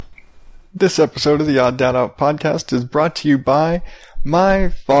This episode of the Odd Dad Out podcast is brought to you by my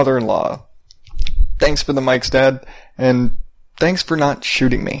father-in-law. Thanks for the mics, Dad, and thanks for not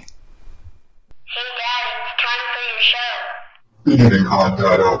shooting me. Hey, Dad, it's time for your show. Beginning Odd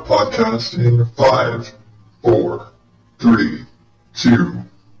Dad Out podcast in 5, 4, 3, 2,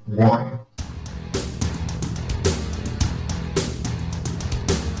 1.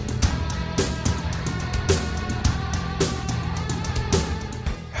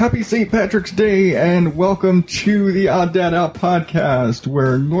 Happy St. Patrick's Day, and welcome to the Odd Dad Out podcast,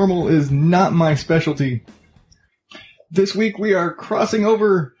 where normal is not my specialty. This week we are crossing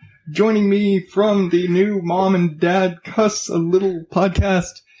over. Joining me from the new Mom and Dad Cuss a Little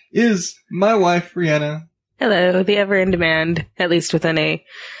podcast is my wife, Rihanna. Hello, the ever in demand, at least within a,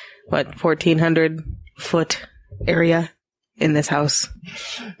 1,400 foot area in this house.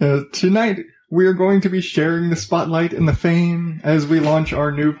 Tonight, we are going to be sharing the spotlight and the fame as we launch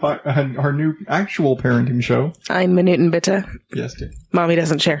our new actual parenting show. I'm Minuten Bitte. Yes, dear. Mommy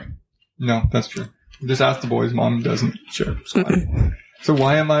doesn't share. No, that's true. Just ask the boys. Mom doesn't share. So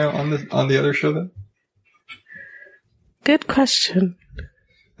why am I on the other show then? Good question.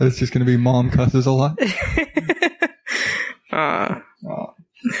 It's just going to be Mom cusses a lot.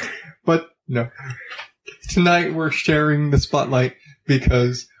 But no. Tonight we're sharing the spotlight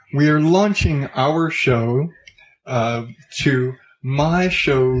because we are launching our show to my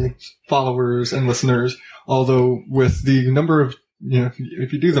show followers and listeners, although with the number of,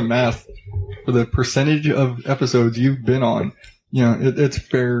 if you do the math for the percentage of episodes you've been on, it's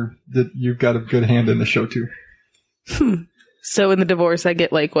fair that you've got a good hand in the show too. So in the divorce, I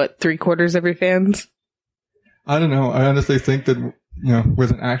get 3/4 of your fans? I don't know. I honestly think that,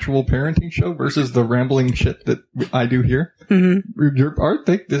 with an actual parenting show versus the rambling shit that I do here, I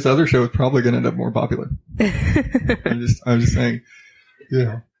think this other show is probably going to end up more popular. I'm just saying,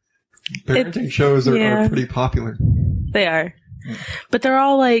 parenting shows are pretty popular. They are. Yeah. But they're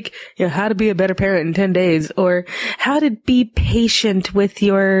all how to be a better parent in 10 days, or how to be patient with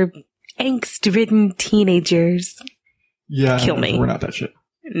your angst-ridden teenagers. Yeah. Kill me. We're not that shit.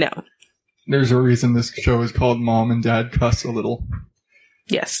 No. There's a reason this show is called Mom and Dad Cuss a Little.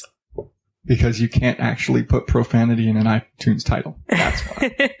 Yes. Because you can't actually put profanity in an iTunes title. That's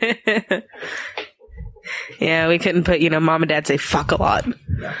why. Yeah, we couldn't put, Mom and Dad say fuck a lot.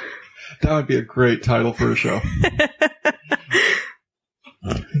 Yeah. That would be a great title for a show.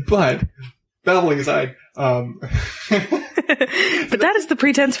 But, babbling aside, but that is the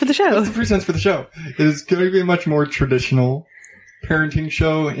pretense for the show. That's the pretense for the show. It is going to be a much more traditional parenting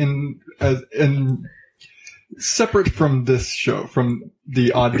show in separate from this show, from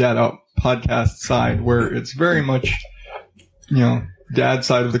the Odd Dad Out podcast side, where it's very much, dad's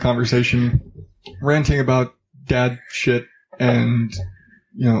side of the conversation, ranting about dad shit and,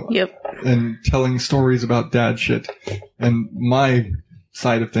 and telling stories about dad shit. And my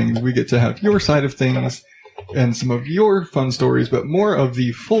side of things, we get to have your side of things and some of your fun stories, but more of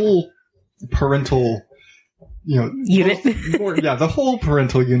the full parental, unit. The whole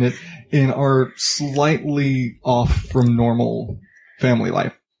parental unit in our slightly off from normal family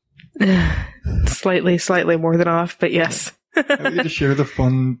life. Slightly more than off, but yes. We get to share the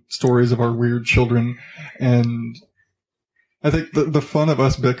fun stories of our weird children, and I think the fun of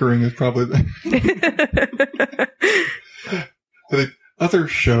us bickering is probably I think other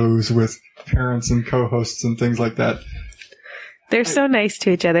shows with parents and co-hosts and things like that. They're so nice to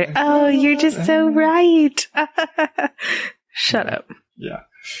each other. Oh, you're just so right. Shut up. Yeah.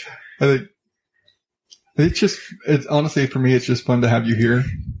 I think it's honestly, for me, it's just fun to have you here.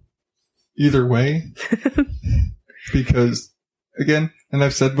 Either way. Because, again, and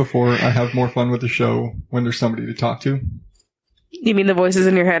I've said before, I have more fun with the show when there's somebody to talk to. You mean the voices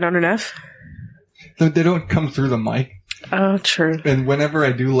in your head aren't enough? They don't come through the mic. Oh, true. And whenever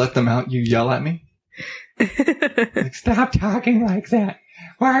I do let them out, you yell at me. Stop talking like that.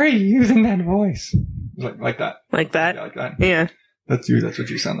 Why are you using that voice? Like that. Like that? Yeah, like that. Yeah. That's you. That's what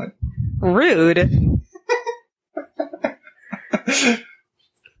you sound like. Rude.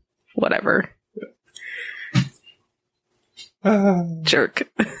 Whatever. Jerk.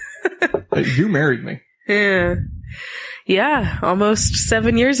 You married me. Yeah. Yeah, almost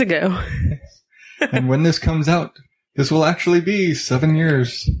 7 years ago. And when this comes out, this will actually be 7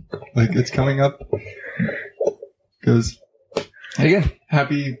 years. It's coming up. Because, again,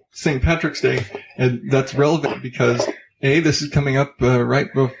 happy St. Patrick's Day. And that's relevant because, this is coming up right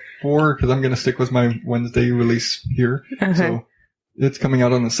before, because I'm going to stick with my Wednesday release here. Uh-huh. So it's coming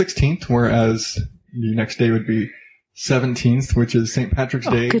out on the 16th, whereas the next day would be 17th, which is St. Patrick's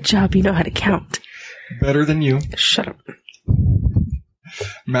Day. Good job. You know how to count. Better than you. Shut up.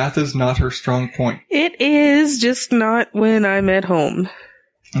 Math is not her strong point. It is, just not when I'm at home.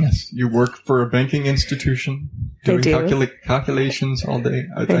 Yes, you work for a banking institution, doing calculations all day.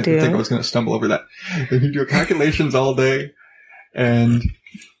 I think I was going to stumble over that. And you do calculations all day, and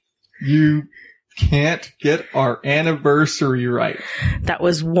you can't get our anniversary right. That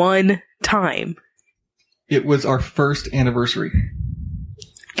was one time. It was our first anniversary.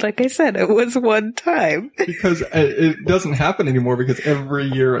 Like I said, it was one time. Because it doesn't happen anymore, because every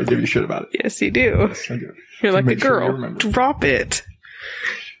year I give you shit about it. Yes, you do. Yes, I do. You're like a girl. Drop it.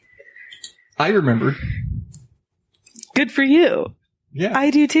 I remember. Good for you. Yeah. I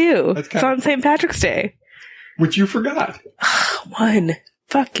do too. It's on St. Patrick's Day. Which you forgot. One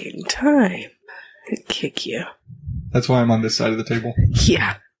fucking time. I'd kick you. That's why I'm on this side of the table.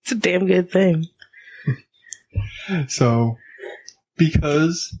 Yeah. It's a damn good thing. So,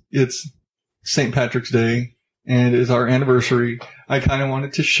 because it's St. Patrick's Day and it is our anniversary, I kind of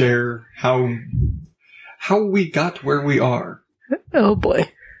wanted to share how we got where we are. Oh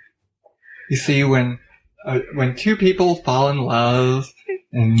boy. You see, when two people fall in love,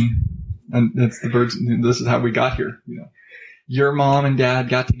 and it's the birds, this is how we got here. You know, your mom and dad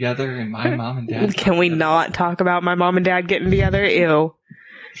got together, and my mom and dad. Can we not talk about my mom and dad getting together? Ew.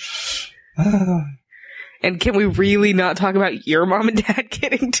 And can we really not talk about your mom and dad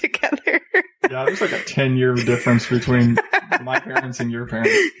getting together? Yeah, there's like a 10-year difference between my parents and your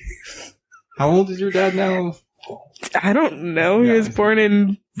parents. How old is your dad now? I don't know. He was born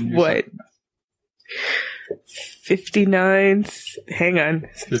in what? 59, hang on.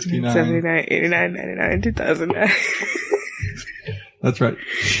 59. 79, 89, 99, 2009. That's right.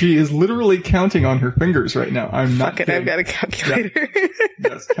 She is literally counting on her fingers right now. I'm not kidding. I've got a calculator. Yeah.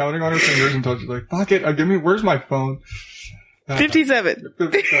 Yes, counting on her fingers until she's like, fuck it, give me, where's my phone? 57.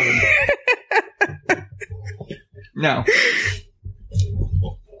 57. Now,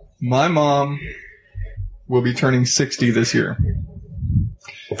 my mom will be turning 60 this year.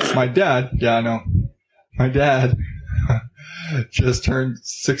 My dad, yeah, I know. My dad just turned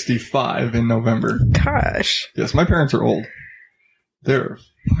 65 in November. Gosh. Yes, my parents are old. They're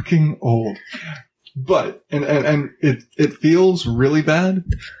fucking old. But, and it feels really bad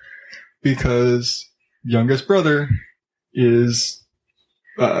because youngest brother is,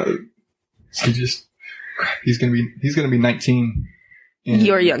 he's gonna be 19.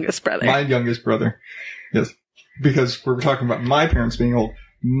 Your youngest brother. My youngest brother. Yes. Because we're talking about my parents being old.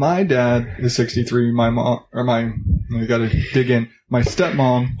 My dad is 63. You gotta dig in. My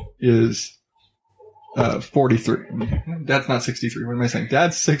stepmom is 43. Dad's not 63. What am I saying?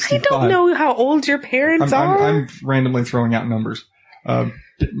 Dad's 65. I don't know how old your parents are. I'm randomly throwing out numbers.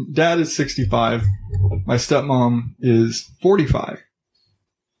 Dad is 65. My stepmom is 45.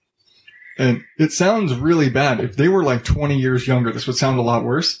 And it sounds really bad. If they were like 20 years younger, this would sound a lot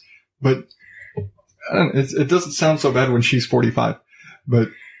worse. But it doesn't sound so bad when she's 45. But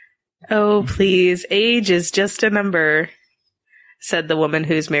oh, please. Age is just a number, said the woman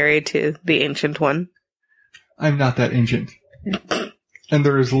who's married to the ancient one. I'm not that ancient. And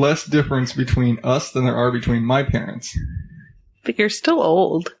there is less difference between us than there are between my parents. But you're still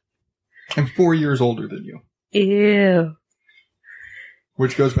old. I'm 4 years older than you. Ew.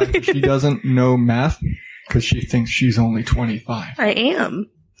 Which goes back to she doesn't know math because she thinks she's only 25. I am.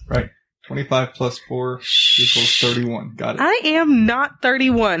 Right. 25 plus 4 equals 31. Got it. I am not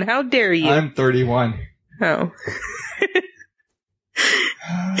 31. How dare you? I'm 31. Oh.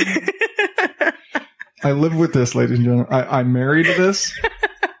 I live with this, ladies and gentlemen. I married this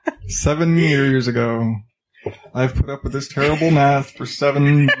 7 years ago. I've put up with this terrible math for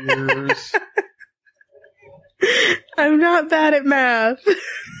 7 years. I'm not bad at math.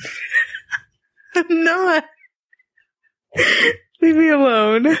 I'm not. Leave me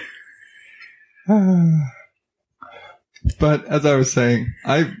alone. But as I was saying,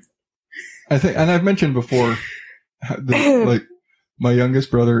 I think, and I've mentioned before, like my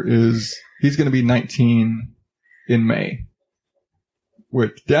youngest brother he's going to be 19 in May.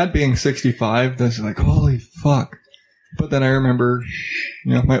 With Dad being 65, that's like, holy fuck. But then I remember,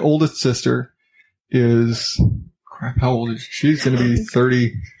 my oldest sister is, crap, how old is she? She's going to be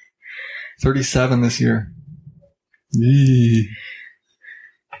 37 this year. Eee.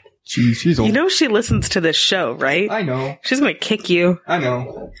 She's old. She listens to this show, right? I know. She's going to kick you. I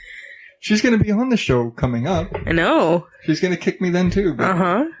know. She's going to be on the show coming up. I know. She's going to kick me then too.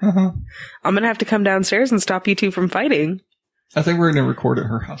 Uh-huh. I'm going to have to come downstairs and stop you two from fighting. I think we're going to record at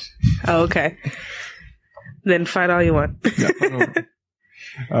her house. Oh, okay. Then fight all you want.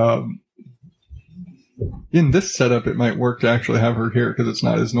 Yeah. In this setup, it might work to actually have her here because it's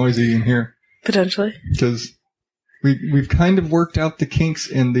not as noisy in here. Potentially. Because we've kind of worked out the kinks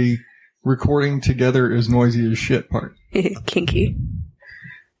in the recording together is noisy as shit part. Kinky.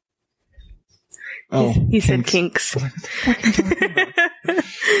 Oh, he said kinks.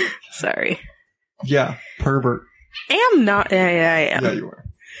 Sorry. Yeah, pervert. I am not. I am. Yeah, you are.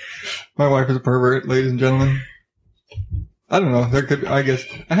 My wife is a pervert, ladies and gentlemen. I don't know. I guess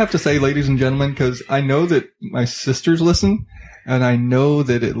I have to say, ladies and gentlemen, because I know that my sisters listen, and I know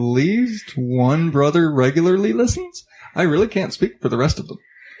that at least one brother regularly listens. I really can't speak for the rest of them.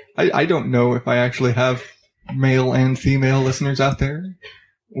 I don't know if I actually have male and female listeners out there,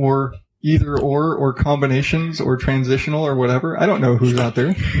 or either or combinations, or transitional, or whatever. I don't know who's out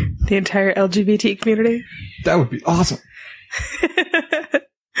there. The entire LGBT community? That would be awesome.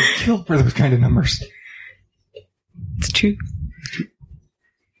 Kill for those kind of numbers. It's true.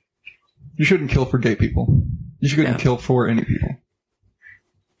 You shouldn't kill for gay people. You shouldn't kill for any people.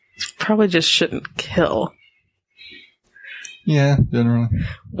 Probably just shouldn't kill. Yeah, generally.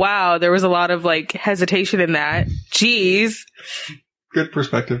 Wow, there was a lot of, hesitation in that. Jeez. Good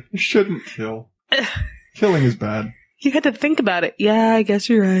perspective. You shouldn't kill. Killing is bad. You had to think about it. Yeah, I guess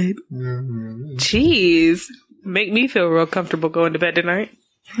you're right. Jeez. Make me feel real comfortable going to bed tonight.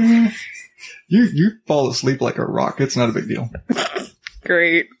 You fall asleep like a rock. It's not a big deal.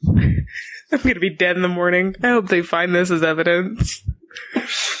 Great. I'm going to be dead in the morning. I hope they find this as evidence.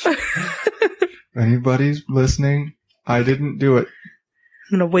 If anybody's listening, I didn't do it.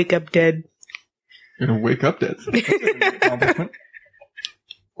 I'm going to wake up dead. You're going to wake up dead. That's an accomplishment.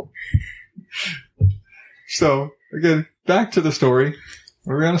 So, again, back to the story.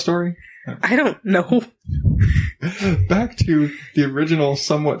 Were we on a story? I don't know. Back to the original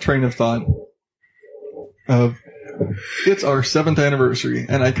somewhat train of thought of it's our 7th anniversary,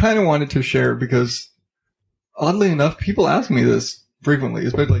 and I kind of wanted to share because, oddly enough, people ask me this frequently.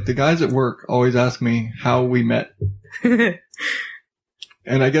 Especially the guys at work always ask me how we met. And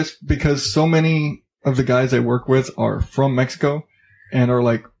I guess because so many of the guys I work with are from Mexico and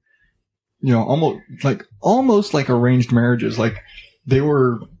are almost like arranged marriages. They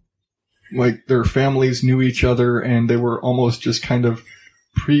were their families knew each other and they were almost just kind of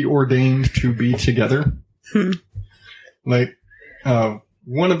preordained to be together.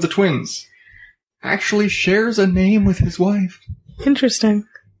 One of the twins actually shares a name with his wife. Interesting.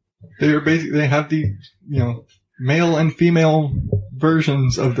 They have the, male and female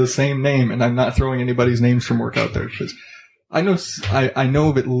versions of the same name, and I'm not throwing anybody's names from work out there because I know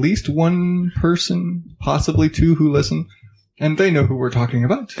of at least one person, possibly two, who listen, and they know who we're talking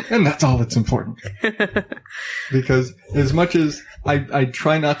about, and that's all that's important. Because as much as I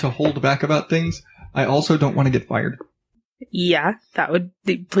try not to hold back about things, I also don't want to get fired. Yeah,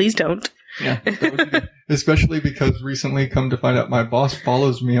 please don't. Yeah, that would be good. Especially because recently, come to find out, my boss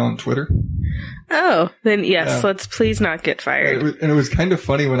follows me on Twitter. Oh, then yes, let's please not get fired. And it was kind of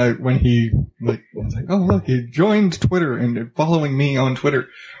funny when he was like, oh look, he joined Twitter and following me on Twitter.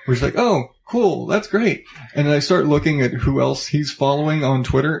 We're just like, oh, cool, that's great. And then I start looking at who else he's following on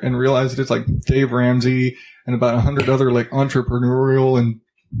Twitter and realize that it's Dave Ramsey and about 100 other entrepreneurial and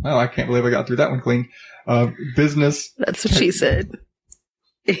I can't believe I got through that one clean. Business. That's what she said.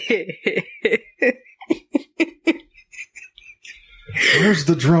 Where's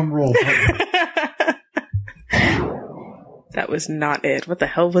the drum roll? That was not it. What the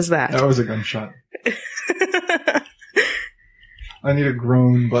hell was that? That was a gunshot. I need a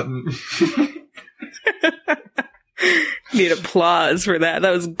groan button. Need applause for that.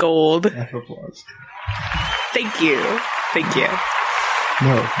 That was gold. Applause. Thank you. Thank you.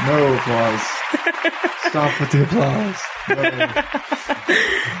 No applause. Stop with the applause.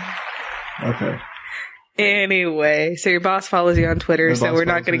 No. Okay. Anyway, so your boss follows you on Twitter, so we're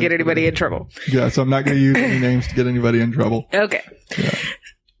not going to get anybody in trouble. Yeah, so I'm not going to use any names to get anybody in trouble. Okay. Yeah.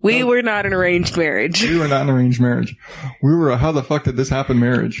 We were not an arranged marriage. We were not an arranged marriage. We were a how the fuck did this happen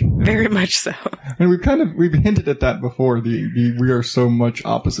marriage. Very much so. And we've hinted at that before, the we are so much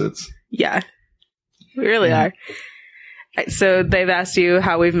opposites. Yeah. We really are. So they've asked you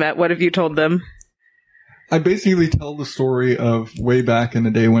how we've met. What have you told them? I basically tell the story of way back in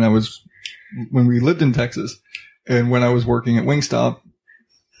the day when we lived in Texas and when I was working at Wingstop.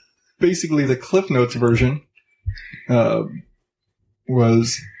 Basically, the Cliff Notes version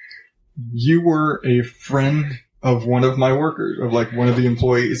was you were a friend of one of my workers, of one of the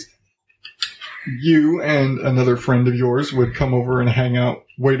employees. You and another friend of yours would come over and hang out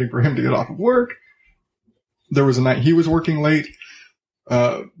waiting for him to get off of work. There was a night he was working late.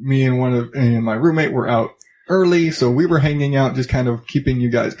 Me and my roommate were out early, so we were hanging out, just kind of keeping you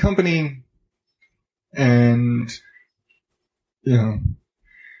guys company. And,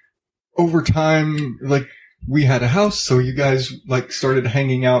 over time, we had a house, so you guys like started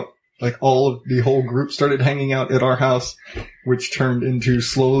hanging out, like the whole group started hanging out at our house, which turned into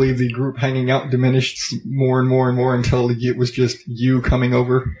slowly the group hanging out diminished more and more and more until it was just you coming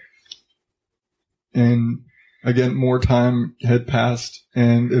over. And again, more time had passed,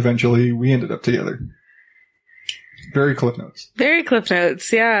 and eventually we ended up together. Very Cliff Notes. Very Cliff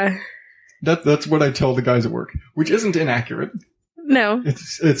Notes, yeah. That's what I tell the guys at work, which isn't inaccurate. No.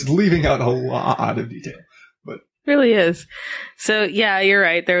 It's leaving out a lot of detail. But really is. So, yeah, you're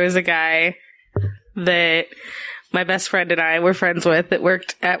right. There was a guy that my best friend and I were friends with that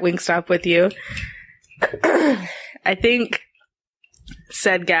worked at Wingstop with you. I think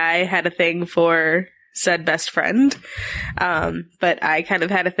said guy had a thing for said best friend. But I kind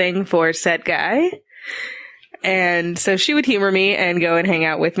of had a thing for said guy. And so she would humor me and go and hang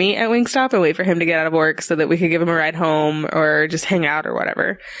out with me at Wingstop and wait for him to get out of work so that we could give him a ride home or just hang out or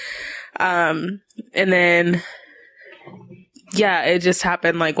whatever. And then, yeah, it just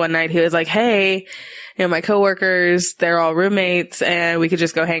happened like one night he was like, hey, my coworkers, they're all roommates and we could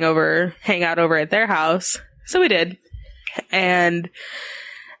just go hang out over at their house. So we did. And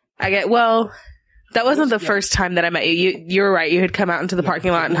that wasn't the first time that I met you. You were right. You had come out into the parking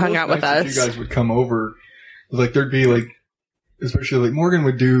lot and hung out with us. You guys would come over. Like, there'd be, like, especially, like, Morgan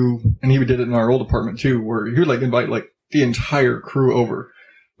would do, and he did it in our old apartment, too, where he would, like, invite, like, the entire crew over.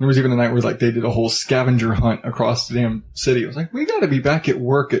 There was even a night where, like, they did a whole scavenger hunt across the damn city. I was like, we gotta be back at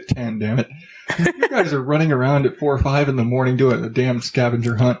work at 10, damn it. You guys are running around at 4 or 5 in the morning doing a damn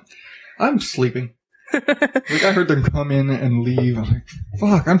scavenger hunt. I'm sleeping. Like, I heard them come in and leave. I was like,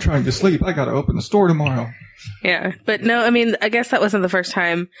 fuck, I'm trying to sleep. I gotta open the store tomorrow. Yeah, but no, I mean, I guess that wasn't the first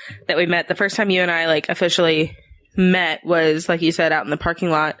time that we met. The first time you and I, like, officially met was, like you said, out in the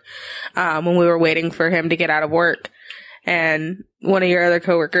parking lot, when we were waiting for him to get out of work. And one of your other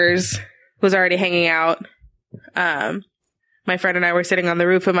coworkers was already hanging out. My friend and I were sitting on the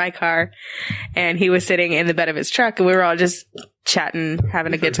roof of my car, and he was sitting in the bed of his truck, and we were all just chatting,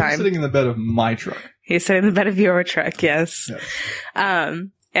 having a good time. He's sitting in the bed of my truck. He's sitting in the bed of your truck, yes.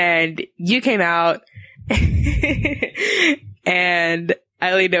 And you came out, and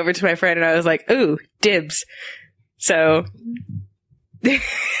I leaned over to my friend, and I was like, ooh, dibs. So... yeah,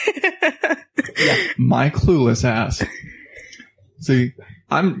 my clueless ass. See,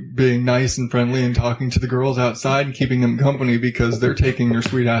 I'm being nice and friendly and talking to the girls outside and keeping them company because they're taking their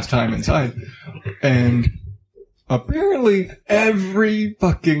sweet ass time inside. And apparently every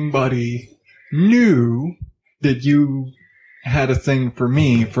fucking buddy knew that you had a thing for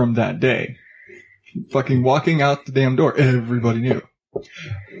me from that day. Fucking walking out the damn door, everybody knew.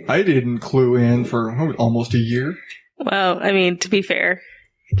 I didn't clue in for almost a year. Well, I mean, to be fair,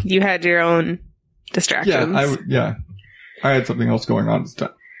 you had your own distractions. Yeah, I had something else going on this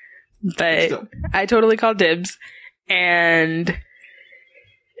time. But still. I totally called dibs, and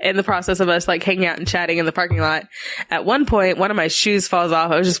in the process of us, like, hanging out and chatting in the parking lot, at one point, one of my shoes falls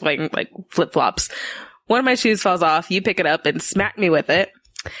off. I was just wearing, like, flip-flops. One of my shoes falls off. You pick it up and smack me with it.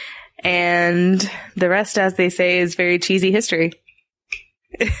 And the rest, as they say, is very cheesy history.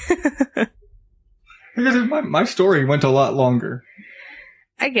 Because my story went a lot longer.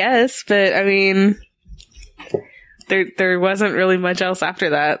 I guess, but I mean, there wasn't really much else after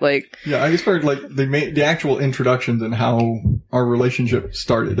that. Like, yeah, I just heard like the actual introductions and how our relationship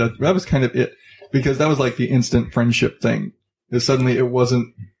started. That was kind of it, because that was like the instant friendship thing. Suddenly it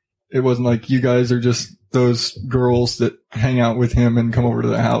wasn't like you guys are just those girls that hang out with him and come over to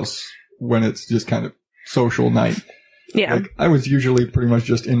the house when it's just kind of social night. Yeah, like, I was usually pretty much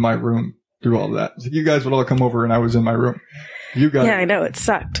just in my room through all of that. So you guys would all come over and I was in my room. You guys. Yeah, I know, it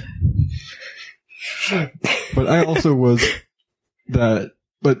sucked. But I also was that,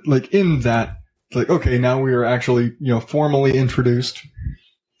 but like in that, like, okay, now we are actually, formally introduced.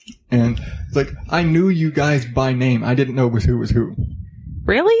 And like, I knew you guys by name. I didn't know who was who.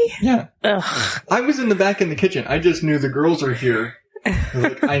 Really? Yeah. Ugh. I was in the back in the kitchen. I just knew the girls are here.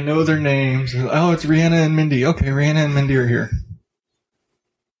 Like, I know their names. Oh, it's Rihanna and Mindy. Okay, Rihanna and Mindy are here.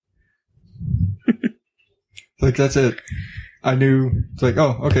 Like, that's it. I knew, it's like,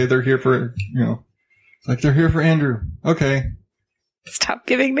 oh, okay, they're here for, like, they're here for Andrew. Okay. Stop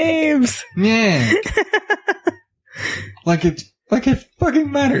giving names. Yeah. like it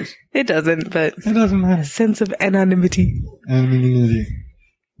fucking matters. It doesn't, but. It doesn't matter. A sense of anonymity. Anonymity.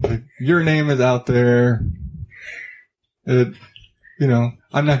 Like, your name is out there.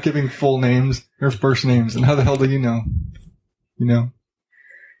 I'm not giving full names or first names, and how the hell do you know?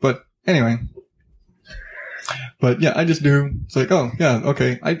 But anyway. But yeah, I just knew. It's like, oh, yeah,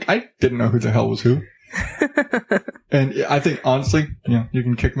 okay. I didn't know who the hell was who. And I think, honestly, you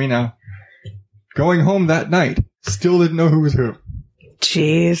can kick me now. going home that night, still didn't know who was who.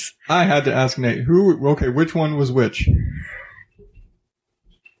 Jeez. I had to ask Nate, which one was which?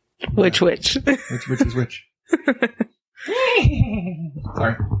 Which? Which is which?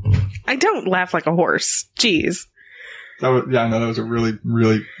 Sorry. I don't laugh like a horse. Jeez. That was a really,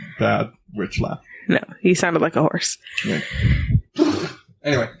 really bad witch laugh. No, you sounded like a horse. Yeah.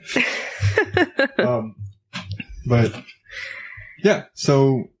 Anyway. But, yeah,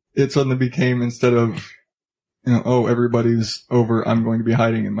 so it suddenly became, instead of, everybody's over, I'm going to be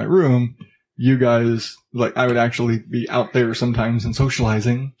hiding in my room, you guys, like, I would actually be out there sometimes and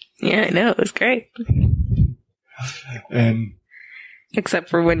socializing. Yeah, I know. It was great. And except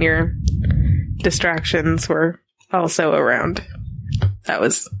for when your distractions were also around. That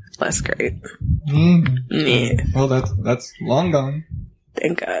was less great. Yeah. Well, that's long gone.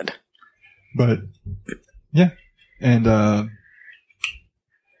 Thank God. But yeah, and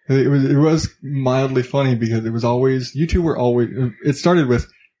it was mildly funny because it was always, you two were always. It started with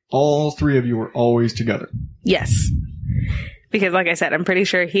all three of you were always together. Yes, because like I said, I'm pretty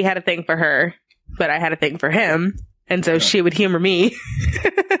sure he had a thing for her, but I had a thing for him, and so she would humor me.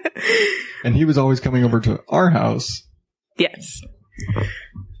 And he was always coming over to our house. Yes.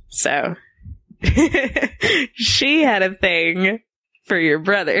 So she had a thing for your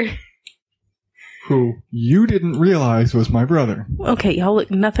brother, who you didn't realize was my brother. Okay, y'all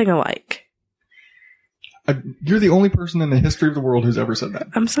look nothing alike. You're the only person in the history of the world who's ever said that.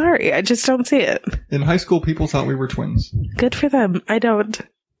 I'm sorry, I just don't see it. In high school, people thought we were twins. Good for them. I don't.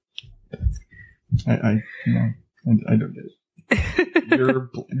 I don't get it.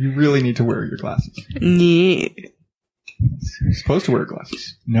 You really need to wear your glasses. Yeah. You're supposed to wear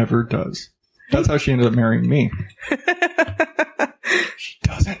glasses. Never does. That's how she ended up marrying me. She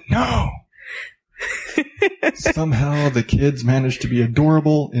doesn't know. Somehow the kids managed to be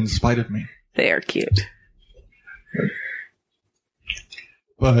adorable in spite of me. They are cute.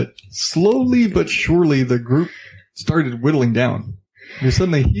 But slowly but surely the group started whittling down. Because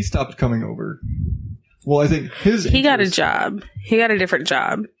suddenly he stopped coming over. Well, I think he got a job. He got a different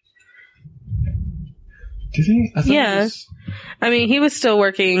job. Did he? Yeah. I mean, he was still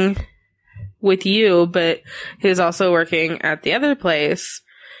working with you, but he was also working at the other place.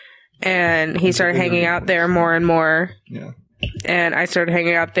 And he started hanging out there more and more. Yeah. And I started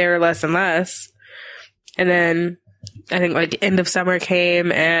hanging out there less and less. And then I think like end of summer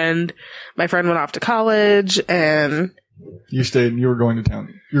came and my friend went off to college and you stayed, you were going to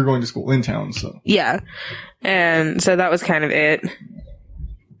town. You were going to school in town, so. Yeah. And so that was kind of it.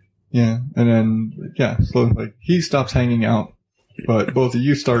 Yeah. And then, so like he stops hanging out, but both of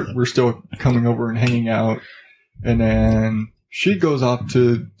you we're still coming over and hanging out. And then she goes off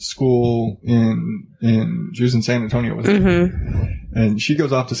to school she was in San Antonio with her. Mm-hmm. And she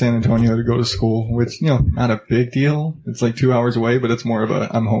goes off to San Antonio to go to school, which, not a big deal. It's like 2 hours away, but it's more of a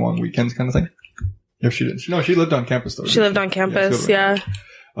I'm home on weekends kind of thing. If she didn't. No, she lived on campus though. She lived on campus, yeah.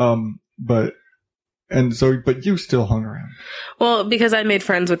 But you still hung around. Well, because I made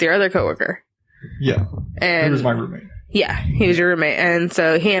friends with your other coworker. Yeah. And he was my roommate. Yeah, he was your roommate. And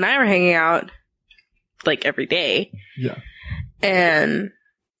so he and I were hanging out like every day. Yeah. And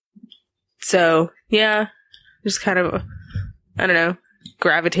so, yeah, just kind of, I don't know,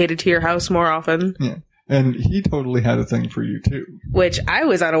 gravitated to your house more often. Yeah. And he totally had a thing for you too. Which I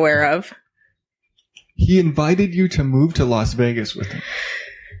was unaware of. He invited you to move to Las Vegas with him.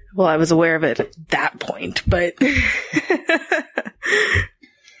 Well, I was aware of it at that point, but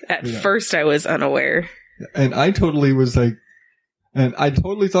at first I was unaware. And I totally was like, and I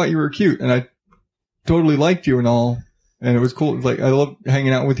totally thought you were cute, and I totally liked you and all, and it was cool. Like, I loved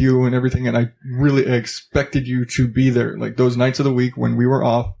hanging out with you and everything, and I really expected you to be there, like those nights of the week when we were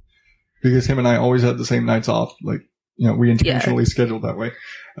off, because him and I always had the same nights off. Like, we intentionally scheduled that way.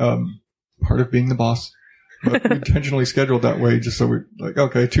 Part of being the boss. But we intentionally scheduled that way just so we're like,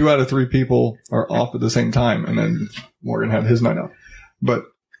 okay, 2 out of 3 people are off at the same time, and then Morgan had his night off. But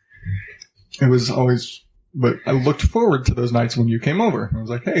it was always, but I looked forward to those nights when you came over. I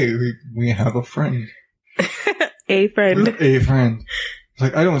was like, hey, we have a friend. A friend. A friend. It's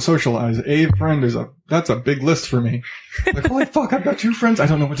like, I don't socialize. A friend that's a big list for me. Like, holy fuck, I've got 2 friends. I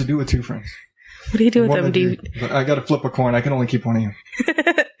don't know what to do with 2 friends. What do you do with them? I gotta flip a coin. I can only keep one of you.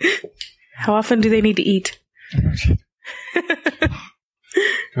 How often do they need to eat? Do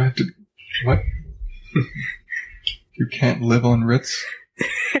I have to... What? You can't live on Ritz?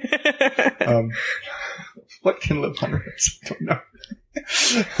 What can live on Ritz? I don't know.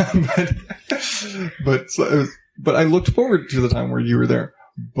 But I looked forward to the time where you were there.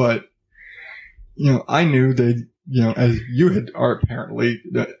 But, I knew that, as you are apparently,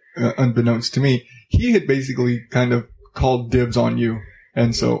 unbeknownst to me, he had basically kind of called dibs on you.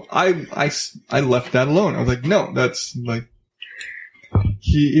 And so I left that alone. I was like, no, that's like,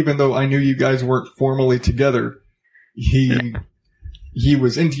 even though I knew you guys weren't formally together, he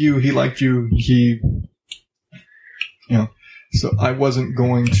was into you, he liked you, so I wasn't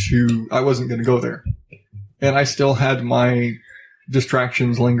going to go there. And I still had my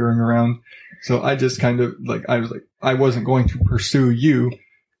distractions lingering around. So I just kind of I wasn't going to pursue you.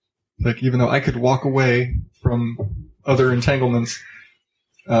 Like, even though I could walk away from other entanglements,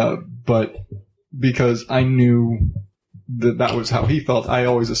 but because I knew that was how he felt, I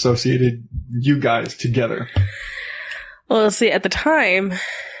always associated you guys together. Well, see, at the time,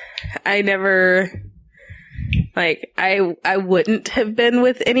 I never, I wouldn't have been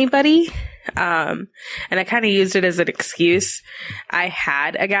with anybody. And I kind of used it as an excuse. I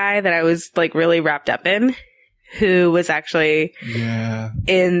had a guy that I was really wrapped up in, who was actually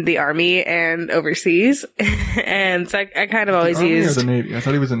in the Army and overseas. And so I kind of always used the Navy. I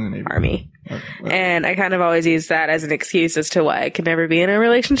thought he was in the Navy. Army. And I kind of always used that as an excuse as to why I could never be in a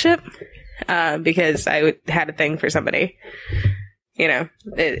relationship. Because I had a thing for somebody, and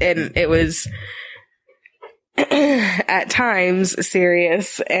it was at times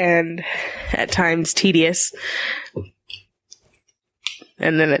serious and at times tedious,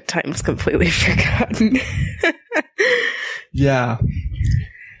 and then at times completely forgotten. Yeah.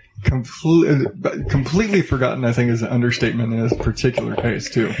 Completely forgotten, I think, is an understatement in this particular case,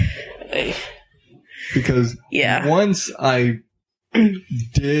 too. Because once I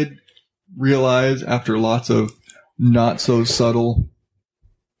did realize, after lots of not so subtle,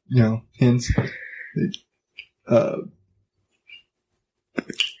 hints, I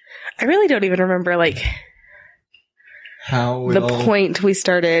really don't even remember, how the point we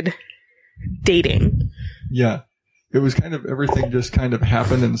started dating. Yeah. It was kind of, everything just kind of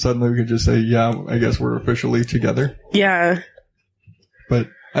happened, and suddenly we could just say, yeah, I guess we're officially together. Yeah. But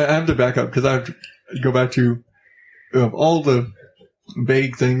I have to back up, because I have to go back to all the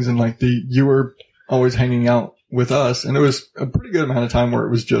vague things, and you were always hanging out with us, and it was a pretty good amount of time where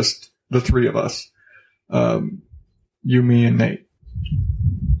it was just the three of us. You, me, and Nate.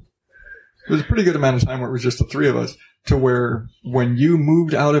 It was a pretty good amount of time where it was just the three of us, to where when you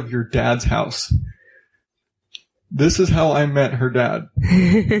moved out of your dad's house, this is how I met her dad.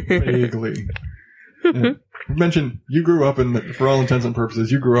 Vaguely. Yeah. You mentioned you grew up for all intents and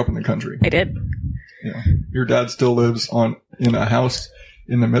purposes, you grew up in the country. I did. Yeah. Your dad still lives in a house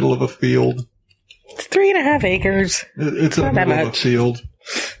in the middle of a field. It's 3.5 acres. It's in the middle of a field.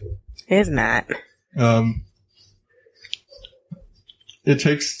 It's not. It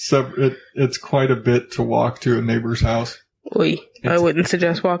takes it's quite a bit to walk to a neighbor's house. Oy. I wouldn't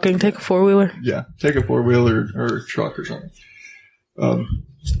suggest walking. Take a 4-wheeler. Yeah, take a 4-wheeler or a truck or something.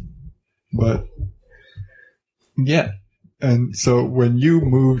 But yeah, and so when you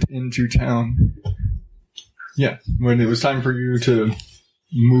moved into town, when it was time for you to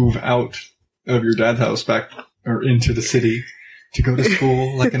move out of your dad's house back or into the city to go to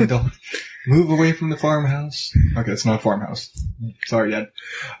school like an adult, move away from the farmhouse. Okay, it's not a farmhouse. Sorry, Dad.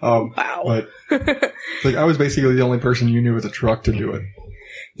 Wow. But I was basically the only person you knew with a truck to do it.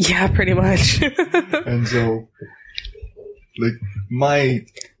 Yeah, pretty much. And so,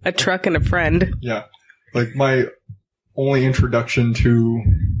 a truck and a friend. Yeah. My only introduction to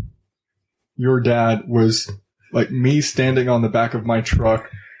your dad was, me standing on the back of my truck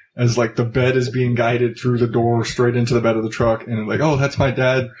as, the bed is being guided through the door straight into the bed of the truck, and oh, that's my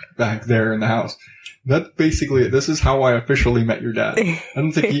dad back there in the house. That's basically it. This is how I officially met your dad. I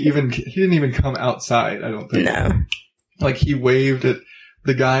don't think he didn't even come outside, I don't think. No. He waved at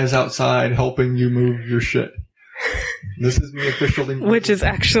the guys outside helping you move your shit. This is me officially. Which is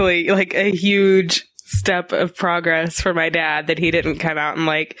actually, a huge step of progress for my dad, that he didn't come out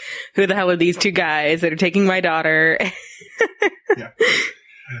and who the hell are these two guys that are taking my daughter? Yeah.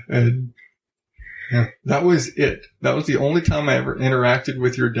 And yeah, that was it. That was the only time I ever interacted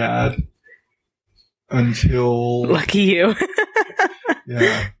with your dad until... Lucky you.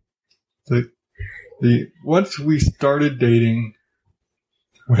 Yeah. Once we started dating,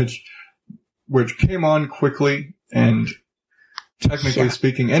 which came on quickly and technically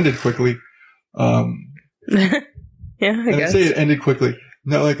speaking ended quickly. Yeah, I guess. say it ended quickly.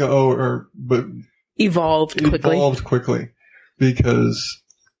 Not but evolved quickly. Evolved quickly. Because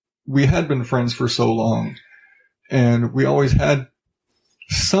we had been friends for so long, and we always had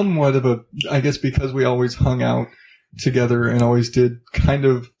somewhat of I guess because we always hung out together and always did kind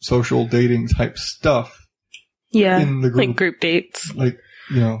of social dating type stuff. Yeah. In the group. Group dates.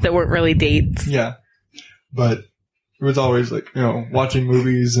 That weren't really dates. Yeah. But was always like, watching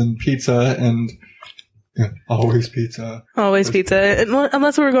movies and pizza and always pizza. Always pizza.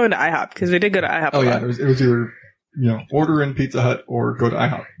 Unless we were going to IHOP, because we did go to IHOP. Oh, yeah. It was either, order in Pizza Hut or go to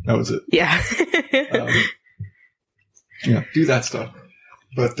IHOP. That was it. Yeah. Do that stuff.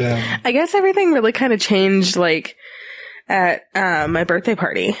 But then... I guess everything really kind of changed, like, at my birthday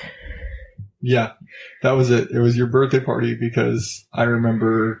party. Yeah. That was it. It was your birthday party because I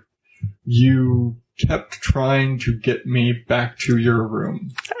remember you kept trying to get me back to your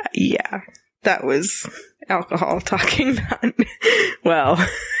room. Yeah. That was alcohol talking. Well.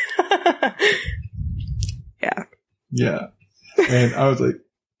 Yeah. Yeah. And I was like,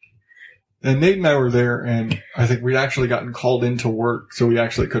 and Nate and I were there, and I think we'd actually gotten called into work, so we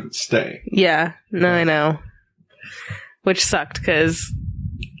actually couldn't stay. Yeah. No, I know. Which sucked, because,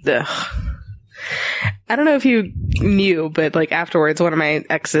 I don't know if you knew, but, like, afterwards, one of my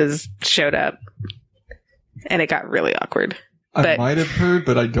exes showed up, and it got really awkward. I might have heard,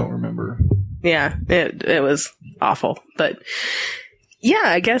 but I don't remember. Yeah, it was awful. But, yeah,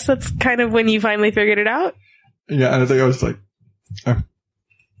 I guess that's kind of when you finally figured it out. Yeah, and I think I was like, I'm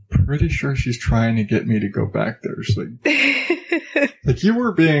pretty sure she's trying to get me to go back there. So like you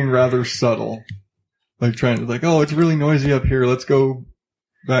were being rather subtle. Like trying to, like, oh, it's really noisy up here. Let's go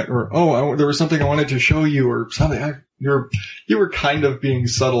back. Or, oh, there was something I wanted to show you or something. You were kind of being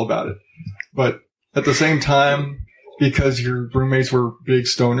subtle about it. But at the same time, because your roommates were big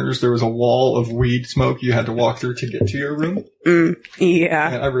stoners, there was a wall of weed smoke you had to walk through to get to your room.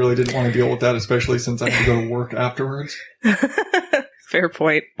 Yeah. And I really didn't want to deal with that, especially since I had to go to work afterwards. Fair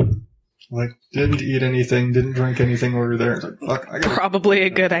point. Like, didn't eat anything, didn't drink anything while we were there. It's like, fuck, probably a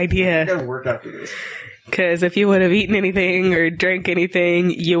good idea. I gotta work after this. Because if you would have eaten anything or drank anything,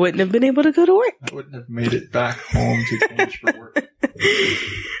 you wouldn't have been able to go to work. I wouldn't have made it back home to change for work.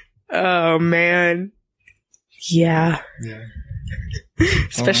 Oh, man. Yeah. Yeah.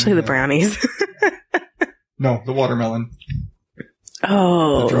 Especially the brownies. No, the watermelon.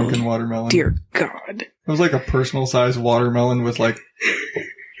 Oh. The drunken watermelon. Dear God. It was like a personal sized watermelon with like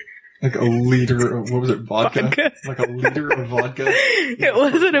a liter of, what was it, vodka? Like a liter of vodka. It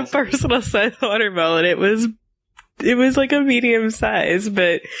wasn't a personal sized watermelon. It was like a medium size,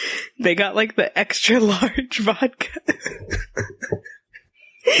 but they got like the extra large vodka.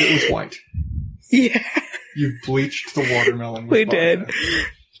 It was white. Yeah. You bleached the watermelon with We vodka. did.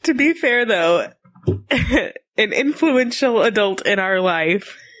 To be fair, though, an influential adult in our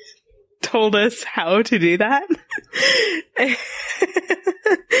life told us how to do that.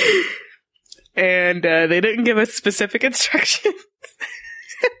 And they didn't give us specific instructions.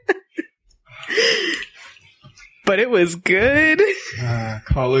 But it was good.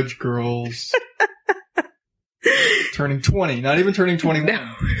 College girls. Turning 20. Not even turning 21.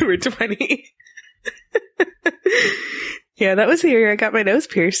 No, we were 20. Yeah, that was the year I got my nose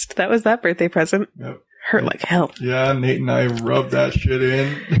pierced. That was that birthday present. Yep. Hurt like hell. Yeah, Nate and I rubbed that shit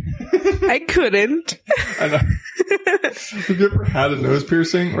in. I couldn't. I know. Have you ever had a nose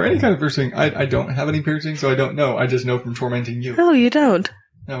piercing? Or any kind of piercing? I don't have any piercing, so I don't know. I just know from tormenting you. Oh, you don't?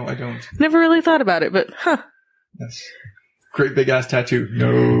 No, I don't. Never really thought about it, but Yes. Great big ass tattoo.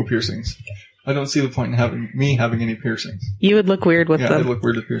 No piercings. I don't see the point in having any piercings. You would look weird with Yeah, them. they look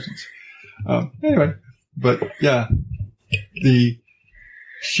weird with piercings. Anyway, but yeah,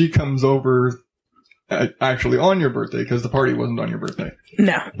 she comes over actually on your birthday because the party wasn't on your birthday.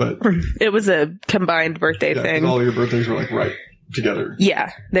 No, but it was a combined birthday thing. All your birthdays were like right together.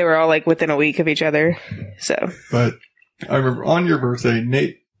 Yeah, they were all like within a week of each other. So, but I remember on your birthday,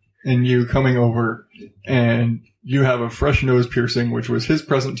 Nate and you coming over, and you have a fresh nose piercing, which was his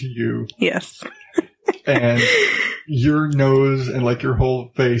present to you. Yes. And your nose and like your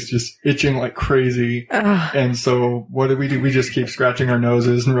whole face just itching like crazy. And so what did we do? We just keep scratching our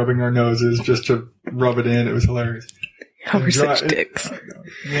noses and rubbing our noses just to rub it in. It was hilarious. We're such dicks.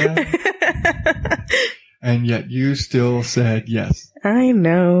 Yeah. And yet you still said yes. I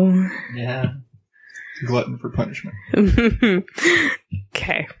know. Yeah. Glutton for punishment.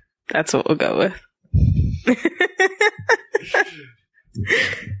 Okay. That's what we'll go with.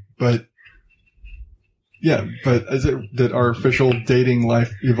 But yeah, but as that our official dating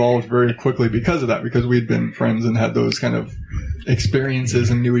life evolved very quickly because of that, because we'd been friends and had those kind of experiences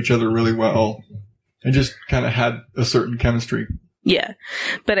and knew each other really well and just kind of had a certain chemistry. Yeah.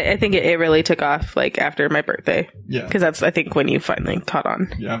 But I think it really took off like after my birthday. Yeah. Because that's, I think, when you finally caught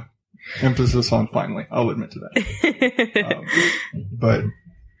on. Yeah. Emphasis on finally. I'll admit to that. But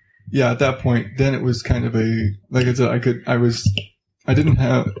yeah, at that point, then it was kind of a, like I said, I didn't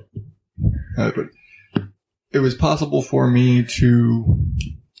have, but it was possible for me to,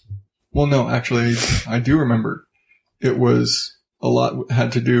 well, no, actually, I do remember it was a lot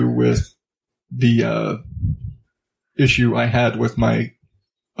had to do with the issue I had with my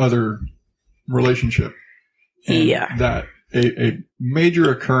other relationship. And Yeah. that a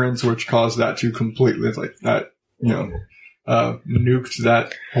major occurrence which caused that to completely, like, that, nuked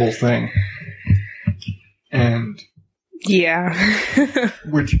that whole thing. And Yeah.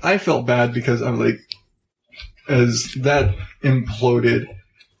 which I felt bad because I'm like, as that imploded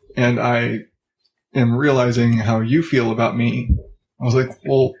and I am realizing how you feel about me, I was like,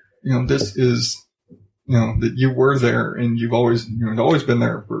 well, this is, that you were there and you've always been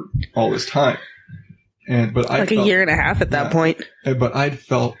there for all this time. But I like a year and a half at that point. But I'd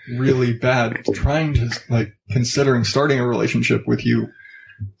felt really bad trying to, considering starting a relationship with you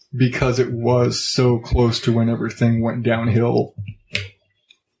because it was so close to when everything went downhill.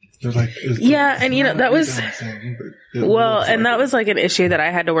 They're like, that was, that was like an issue that I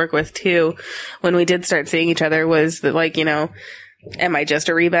had to work with too when we did start seeing each other, was that, am I just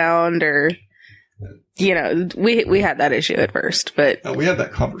a rebound, or, we had that issue at first, but we had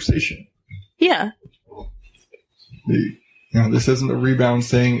that conversation. Yeah. This isn't a rebound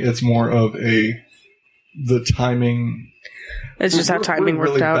thing. It's more of the timing. It's just how timing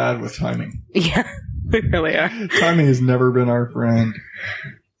worked really out. We're really bad with timing. Yeah, we really are. Timing has never been our friend.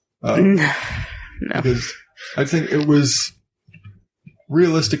 No. Because I think it was,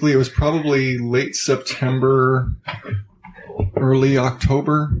 realistically, it was probably late September, early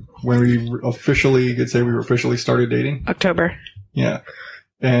October when we officially started dating. October. Yeah.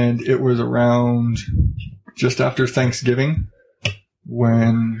 And it was around just after Thanksgiving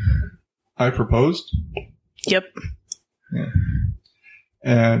when I proposed. Yep. Yeah.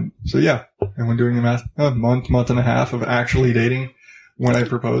 And so, and when doing the math, a month and a half of actually dating when I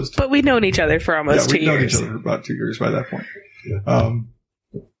proposed. But we'd known each other for almost 2 years. We'd known each other for about 2 years by that point.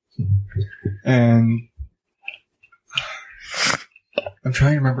 And I'm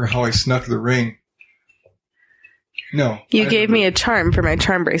trying to remember how I snuck the ring. No. You gave me a charm for my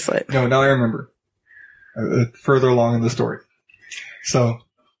charm bracelet. No, now I remember. Further along in the story. So,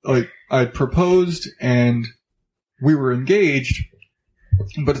 I proposed and we were engaged,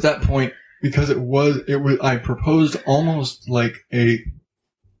 but at that point, because I proposed almost like a,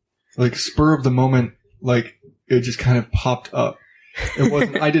 spur of the moment, it just kind of popped up. It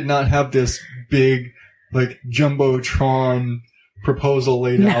wasn't, I did not have this big, Jumbotron proposal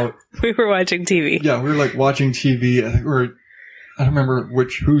laid out. We were watching TV. Yeah, we were watching TV. I don't remember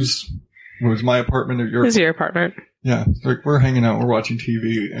it was my apartment or your? It was your apartment. Yeah, we're hanging out, we're watching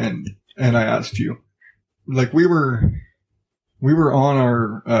TV, and I asked you, we were on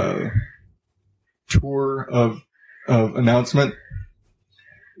our tour of announcement.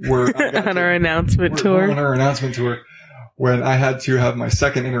 On our announcement tour. On our announcement tour, when I had to have my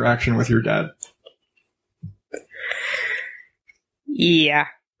second interaction with your dad. Yeah.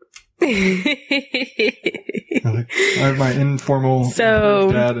 I have my informal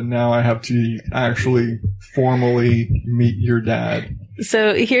dad, and now I have to actually formally meet your dad.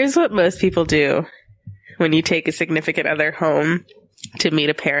 So here's what most people do when you take a significant other home to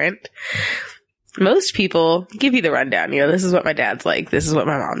meet a parent. Most people give you the rundown. This is what my dad's like. This is what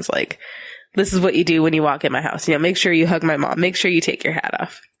my mom's like. This is what you do when you walk in my house. Make sure you hug my mom. Make sure you take your hat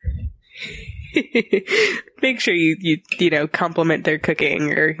off. Make sure you compliment their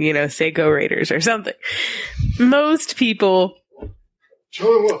cooking, or, say go Raiders or something. Most people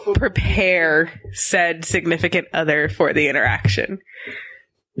prepare said significant other for the interaction.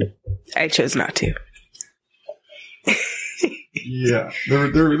 I chose not to. Yeah,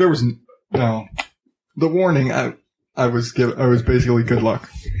 there was no. The warning I was basically good luck.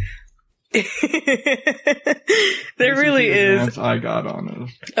 There really is. I got on it.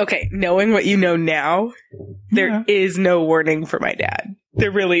 Okay, knowing what you know now, there is no warning for my dad. There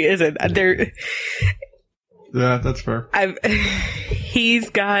really isn't. Yeah, that's fair. He's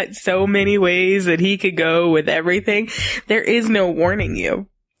got so many ways that he could go with everything. There is no warning you.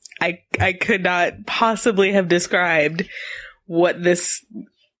 I could not possibly have described what this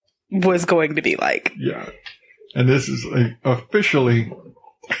was going to be like. Yeah. And this is officially,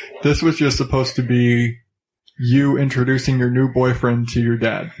 this was just supposed to be you introducing your new boyfriend to your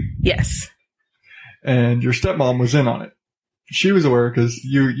dad. Yes. And your stepmom was in on it. She was aware because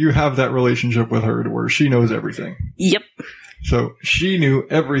you have that relationship with her to where she knows everything. Yep. So she knew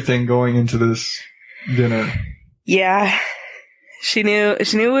everything going into this dinner. Yeah. She knew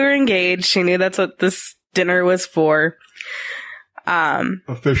we were engaged. She knew that's what this dinner was for.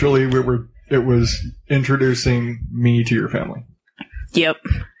 Officially, it was introducing me to your family. Yep.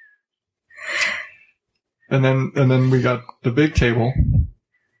 And then we got the big table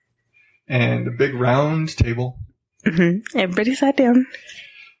and the big round table Mm-hmm. Everybody sat down.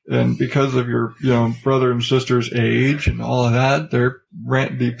 And because of your, brother and sister's age and all of that,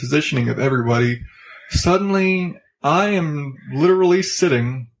 the positioning of everybody, suddenly I am literally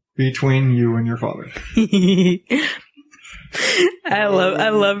sitting between you and your father. I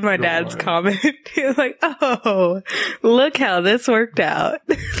love my dad's comment. He's like, "Oh, look how this worked out."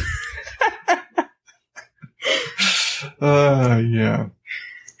 Yeah.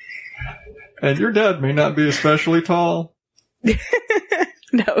 And your dad may not be especially tall.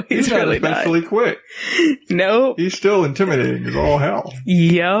 No, he's really not especially quick. Nope. He's still intimidating as all hell.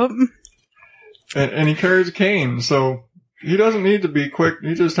 Yup. And he carries a cane, so he doesn't need to be quick.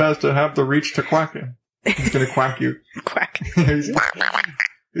 He just has to have the reach to quack him. He's going to quack you. Quack. He's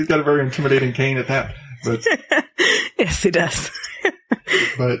got a very intimidating cane at that. But yes, he does.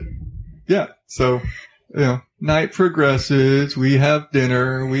 But yeah, so night progresses. We have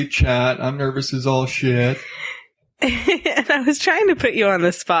dinner. We chat. I'm nervous as all shit. And I was trying to put you on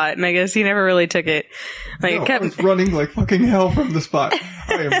the spot, and I guess you never really took it. I was running like fucking hell from the spot.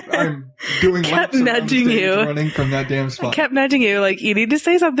 I'm doing laps nudging you, running from that damn spot. I kept nudging you, like, you need to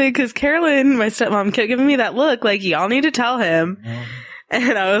say something, because Carolyn, my stepmom, kept giving me that look, like, y'all need to tell him.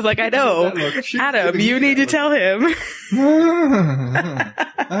 And I was like, I know. Adam, you need to tell him.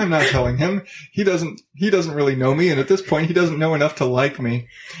 I'm not telling him. He doesn't really know me, and at this point, he doesn't know enough to like me.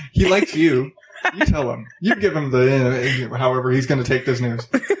 He likes you. You tell him. You give him however he's going to take this news.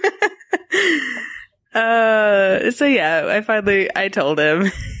 So yeah, I told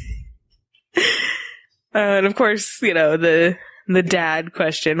him. And of course, the dad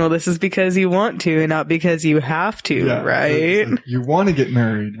question, well, this is because you want to and not because you have to, right? Like, you want to get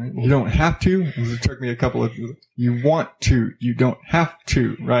married. You don't have to. It took me a couple of, you want to. You don't have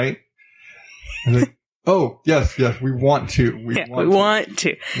to, right? Like, oh, yes, we want to. We want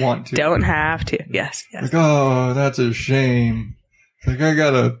to. Want to. Don't have to. Yes. Like, oh, that's a shame. Like, I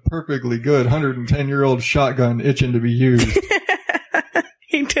got a perfectly good 110-year-old shotgun itching to be used.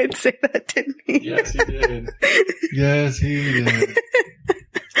 He did say that, didn't he? Yes, he did. Yes, he did.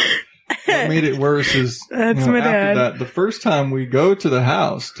 What made it worse is that's my after dad. That, the first time we go to the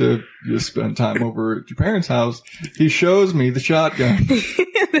house to just spend time over at your parents' house, he shows me the shotgun.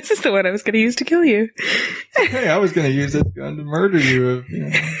 This is the one I was going to use to kill you. Hey, I was going to use this gun to murder you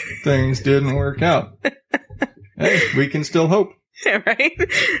if things didn't work out. Hey, we can still hope. Yeah, right?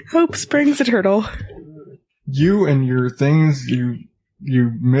 Hope springs eternal. You and your things you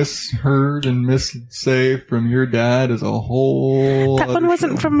misheard and missay from your dad is a whole That one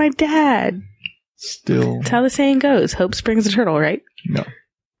wasn't from my dad. Still. That's how the saying goes. Hope springs eternal, right? No.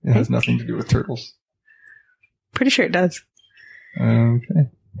 It has nothing to do with turtles. Pretty sure it does. Okay.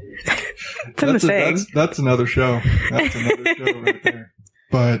 It's in the saying. That's another show. That's another show right there.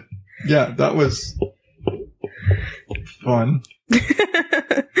 But, yeah, that was fun.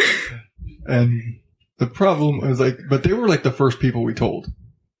 And the problem was but they were like the first people we told.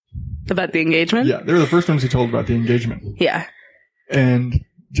 About the engagement? Yeah, they were the first ones we told about the engagement. Yeah. And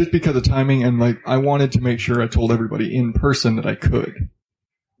just because of timing and I wanted to make sure I told everybody in person that I could.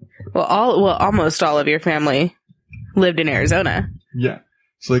 Well, almost all of your family lived in Arizona. Yeah.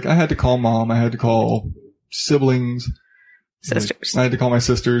 So I had to call mom, I had to call siblings. Sisters. I had to call my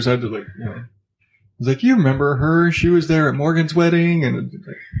sisters. I had to I was like, you remember her? She was there at Morgan's wedding,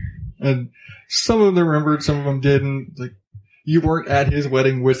 and some of them remembered, some of them didn't. You weren't at his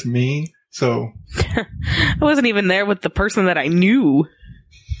wedding with me, so I wasn't even there with the person that I knew.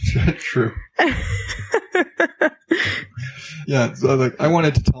 True. Yeah, so I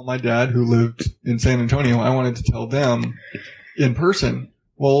wanted to tell my dad, who lived in San Antonio, I wanted to tell them in person.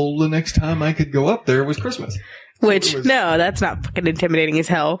 Well, the next time I could go up there was Christmas. Which, no, that's not fucking intimidating as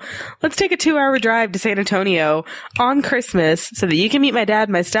hell. Let's take a 2-hour drive to San Antonio on Christmas so that you can meet my dad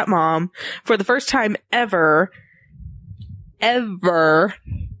and my stepmom for the first time ever, and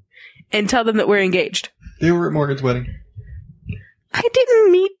tell them that we're engaged. They were at Morgan's wedding. I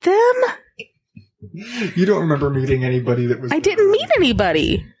didn't meet them. You don't remember meeting anybody that was... I didn't meet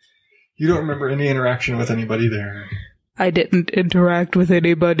anybody. You don't remember any interaction with anybody there. I didn't interact with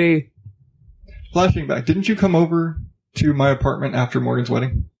anybody. Flashing back, didn't you come over to my apartment after Morgan's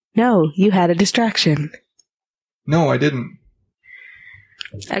wedding? No, you had a distraction. No, I didn't.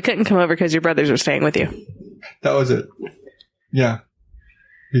 I couldn't come over because your brothers were staying with you. That was it. Yeah.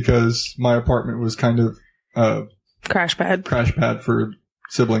 Because my apartment was kind of crash pad for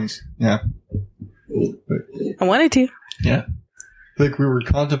siblings. Yeah. I wanted to. Yeah. We were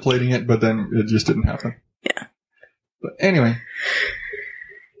contemplating it, but then it just didn't happen. Yeah. But anyway,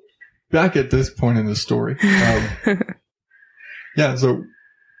 back at this point in the story. Yeah, so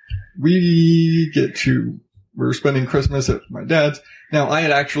we're we were spending Christmas at my dad's. Now, I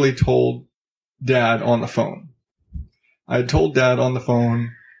had actually told Dad on the phone. I had told Dad on the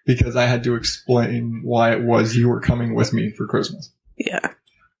phone because I had to explain why it was you were coming with me for Christmas. Yeah.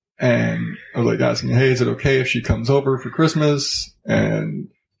 And I was like asking, hey, is it okay if she comes over for Christmas? And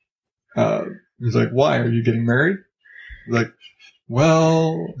he's like, why? Are you getting married? I was like,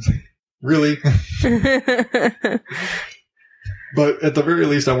 well, really? But at the very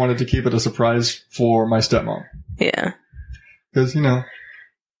least, I wanted to keep it a surprise for my stepmom. Yeah. Because, you know,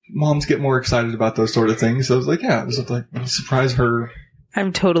 moms get more excited about those sort of things. So I was like, yeah, just like surprise her.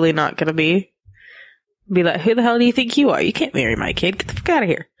 I'm totally not going to be like, who the hell do you think you are? You can't marry my kid. Get the fuck out of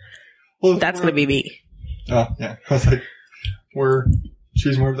here. Well, that's going to be me. Oh, yeah. I was like,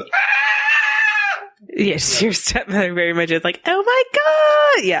 she's more of the, yes, your stepmother very much is like, oh my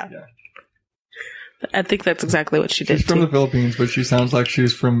God. Yeah. I think that's exactly what she did. She's from the Philippines, but she sounds like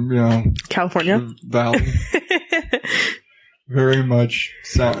she's from, you know, California. The Valley. Very much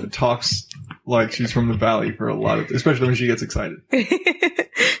talks like she's from the Valley for a lot of, especially when she gets excited.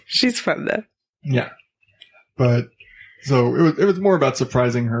 She's fun though. Yeah. But, so it was more about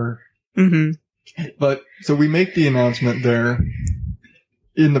surprising her. Mm-hmm. But, so we make the announcement there.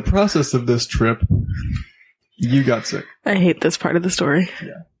 In the process of this trip, you got sick. I hate this part of the story.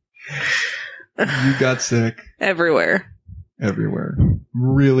 Yeah. You got sick. Everywhere.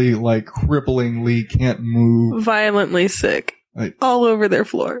 Really, like, cripplingly can't move. Violently sick. Like, all over their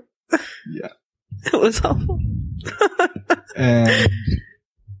floor. Yeah. It was awful. And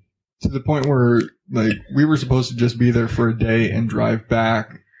to the point where, like, we were supposed to just be there for a day and drive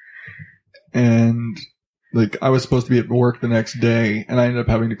back. And, like, I was supposed to be at work the next day, and I ended up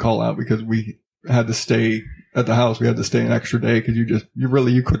having to call out because we had to stay at the house. We had to stay an extra day because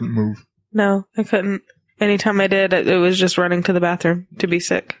you couldn't move. No, I couldn't. Anytime I did, it was just running to the bathroom to be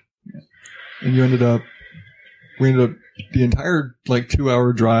sick. Yeah. And we ended up the entire, like,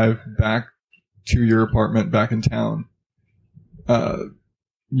 2-hour drive back to your apartment back in town.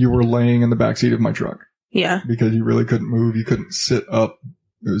 You were laying in the backseat of my truck. Yeah. Because you really couldn't move. You couldn't sit up.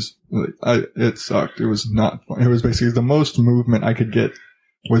 It was, it sucked. It was not fun. It was basically the most movement I could get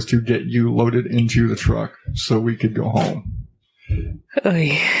was to get you loaded into the truck so we could go home.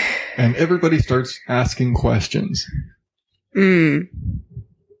 Oy. And everybody starts asking questions. Yeah,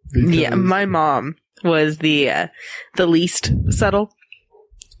 my mom was the least subtle.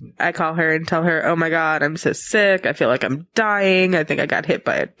 I call her and tell her, oh my God, I'm so sick. I feel like I'm dying. I think I got hit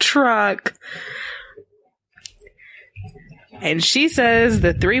by a truck. And she says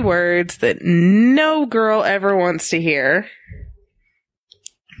the 3 words that no girl ever wants to hear.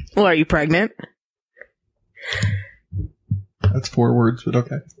 Well, are you pregnant? That's 4 words, but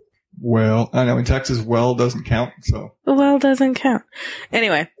okay. Well, I know in Texas, well doesn't count, so. Well doesn't count.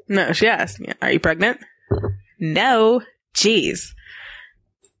 Anyway, no, she asked, are you pregnant? No. Jeez.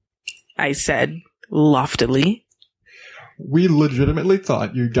 I said loftily. We legitimately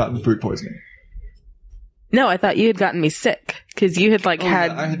thought you'd gotten food poisoning. No, I thought you had gotten me sick because you had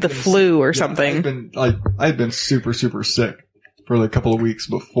had the flu or something. I'd been super, super sick for a couple of weeks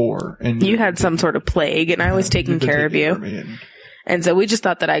before, and you had some sort of plague, and I was taking care of you. And so we just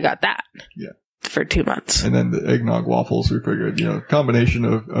thought that I got that. Yeah. For 2 months. And then the eggnog waffles, we figured, combination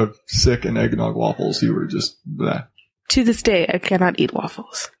of sick and eggnog waffles, you were just bleh. To this day, I cannot eat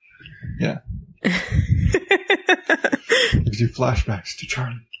waffles. Yeah. Gives you flashbacks to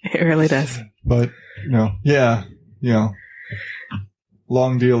Charlie. It really does. But,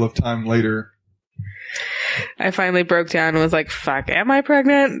 long deal of time later. I finally broke down and was like, fuck, am I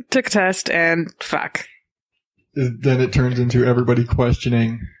pregnant? Took a test and fuck. Then it turns into everybody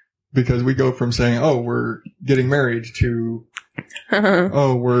questioning because we go from saying, oh, we're getting married to,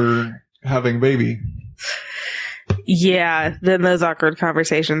 oh, we're having a baby. Yeah. Then those awkward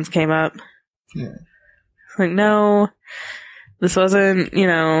conversations came up. Yeah. Like, no, this wasn't,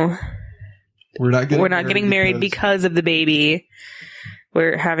 we're not getting married because of the baby.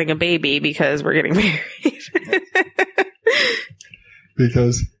 We're having a baby because we're getting married.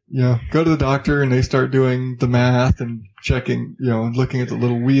 Because, go to the doctor and they start doing the math and checking, and looking at the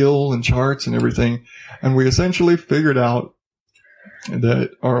little wheel and charts and everything. And we essentially figured out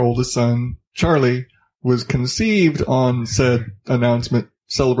that our oldest son, Charlie, was conceived on said announcement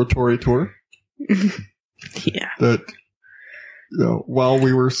celebratory tour. Yeah. That, while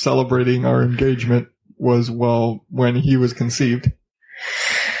we were celebrating our engagement was, when he was conceived.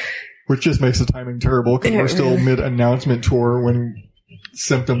 Which just makes the timing terrible because we're still mid-announcement tour when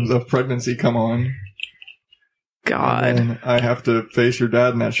symptoms of pregnancy come on. God. And then I have to face your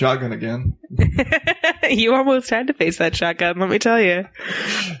dad in that shotgun again. You almost had to face that shotgun, let me tell you.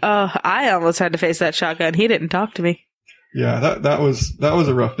 I almost had to face that shotgun. He didn't talk to me. Yeah, that was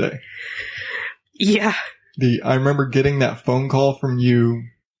a rough day. Yeah. I remember getting that phone call from you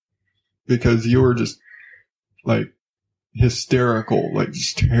because you were just like hysterical, like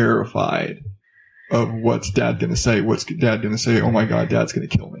just terrified of what's dad gonna say. What's dad gonna say? Oh my God, dad's gonna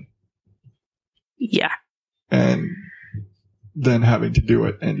kill me. Yeah. And then having to do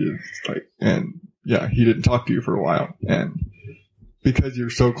it and he didn't talk to you for a while. And because you're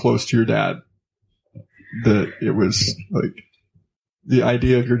so close to your dad that it was like the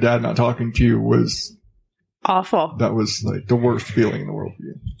idea of your dad not talking to you was awful. That was like the worst feeling in the world for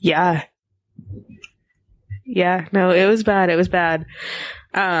you. Yeah. Yeah. No, it was bad. It was bad.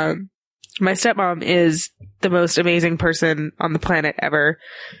 My stepmom is the most amazing person on the planet ever.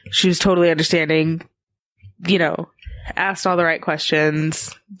 She was totally understanding, asked all the right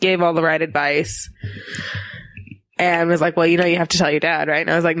questions, gave all the right advice, and was like, well, you have to tell your dad, right? And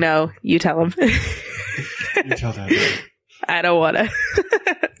I was like, no, you tell him. You tell dad. I don't want to.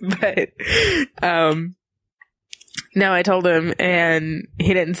 But, no, I told him, and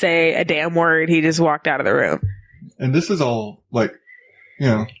he didn't say a damn word. He just walked out of the room. And this is all like,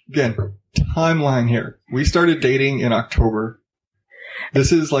 again, timeline here. We started dating in October.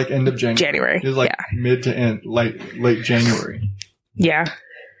 This is like end of January. It was like mid to end, late January. Yeah.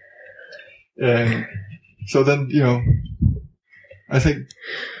 And so then, I think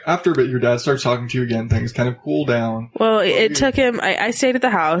after a bit, your dad starts talking to you again. Things kind of cool down. Well, it took him. I stayed at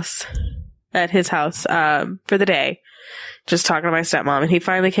his house, for the day, just talking to my stepmom, and he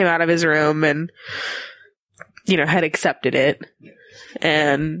finally came out of his room and, had accepted it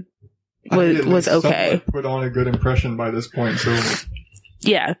and was okay. Put on a good impression by this point, so.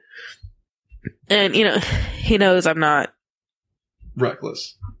 Yeah. And, he knows I'm not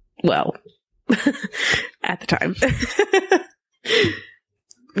reckless. Well, at the time.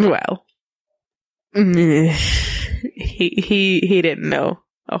 Well, he didn't know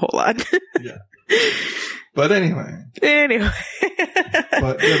a whole lot. Yeah. But anyway.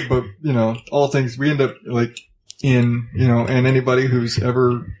 but all things, we end up like and anybody who's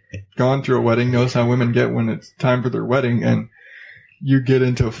ever gone through a wedding knows how women get when it's time for their wedding, and you get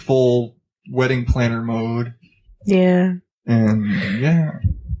into full wedding planner mode. Yeah.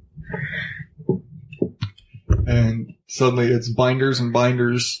 And suddenly it's binders and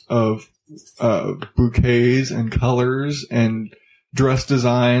binders of bouquets and colors and dress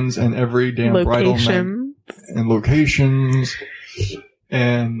designs and every damn bridal night and locations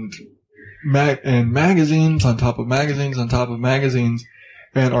and magazines on top of magazines on top of magazines.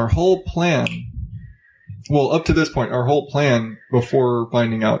 And our whole plan, well, up to this point, our whole plan before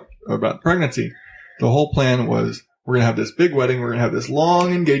finding out about pregnancy, the whole plan was we're going to have this big wedding. We're going to have this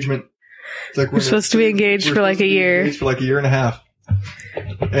long engagement. It's like we're supposed to be engaged for like a year. For like a year and a half.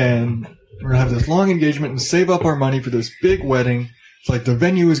 And we're going to have this long engagement and save up our money for this big wedding. It's like the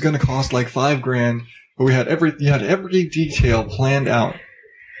venue is going to cost like $5,000, but you had every detail planned out.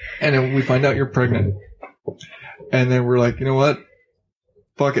 And then we find out you're pregnant. And then we're like, you know what?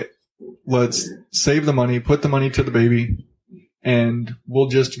 Fuck it. Let's save the money, put the money to the baby, and we'll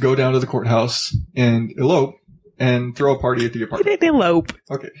just go down to the courthouse and elope and throw a party at the apartment. We didn't elope.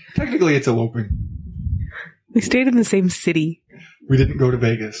 Okay. Technically, it's eloping. We stayed in the same city. We didn't go to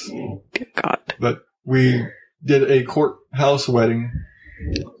Vegas. Dear God. But we did a courthouse wedding.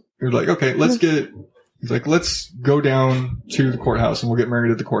 We were like, okay, let's go down to the courthouse and we'll get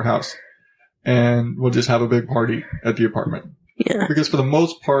married at the courthouse. And we'll just have a big party at the apartment. Yeah. Because for the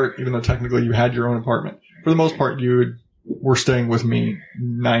most part, even though technically you had your own apartment, for the most part you were staying with me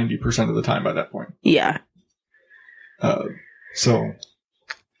 90% of the time by that point. Yeah. So,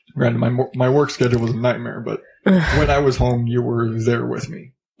 granted, my work schedule was a nightmare, but when I was home, you were there with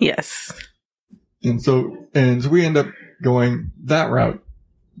me. Yes. And so we end up going that route.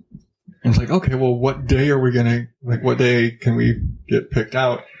 And it's like, okay, well, what day can we get picked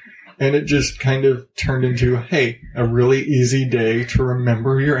out? And it just kind of turned into, hey, a really easy day to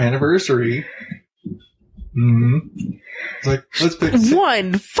remember your anniversary. Mm-hmm. It's like, let's pick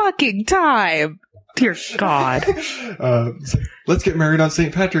one fucking time. Dear God. Let's get married on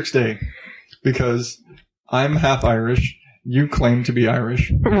St. Patrick's Day. Because I'm half Irish. You claim to be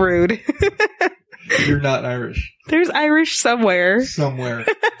Irish. Rude. You're not Irish. There's Irish somewhere. Somewhere.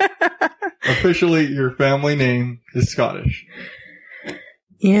 Officially, your family name is Scottish.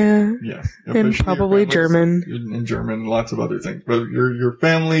 Yeah. Yes. And probably German. And German, lots of other things. But your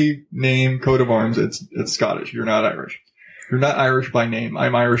family name, coat of arms, it's Scottish. You're not Irish. You're not Irish by name.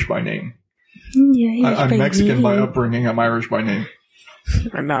 I'm Irish by name. I'm Mexican by upbringing. I'm Irish by name.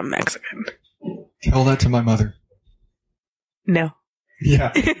 I'm not Mexican. Tell that to my mother. No.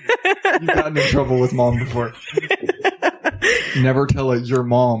 Yeah. You've gotten in trouble with mom before. Never tell a your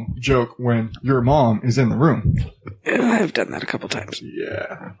mom joke when your mom is in the room. I've done that a couple times.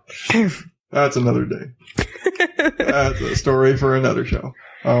 Yeah. That's another day. That's a story for another show.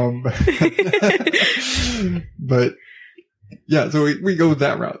 But yeah, so we go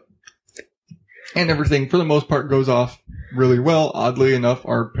that route. And everything, for the most part, goes off really well. Oddly enough,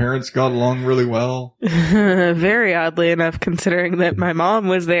 our parents got along really well. Very oddly enough, considering that my mom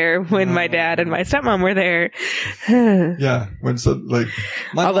was there when my dad and my stepmom were there. Yeah, when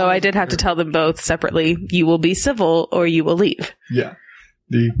although I did have to tell them both separately, you will be civil or you will leave. Yeah.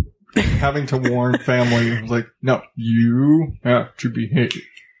 The having to warn family was like, no, you have to behave.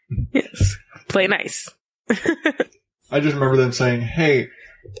 Yes. Play nice. I just remember them saying, hey,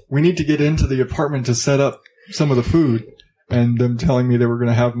 we need to get into the apartment to set up some of the food. And them telling me they were going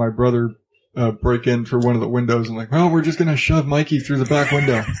to have my brother break in through one of the windows. And like, well, we're just going to shove Mikey through the back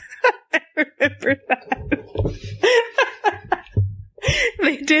window. I remember that.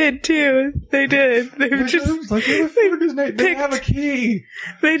 They did, too. They did. They were just like, who the fuck is Nate? They have a key.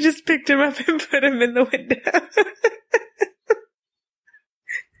 They just picked him up and put him in the window.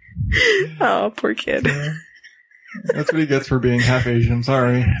 Oh, poor kid. Yeah. That's what he gets for being half Asian.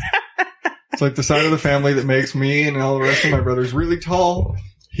 Sorry. It's like the side of the family that makes me and all the rest of my brothers really tall.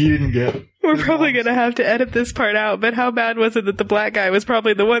 He didn't get. We're probably going to have to edit this part out, but how bad was it that the black guy was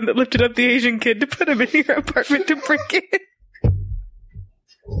probably the one that lifted up the Asian kid to put him in your apartment to break it?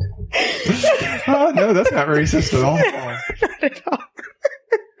 Oh, no, that's not racist at all. Not at all.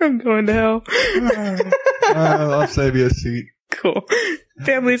 I'm going to hell. I'll save you a seat. Cool.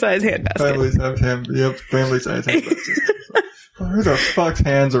 Family size handbasket. Family size handbasket. Who the fuck's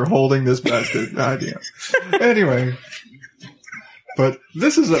hands are holding this basket? Idea. Anyway, but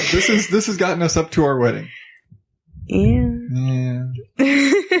this has gotten us up to our wedding. Yeah.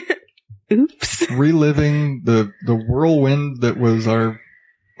 Oops. Reliving the whirlwind that was our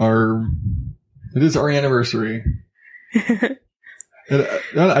it is our anniversary. And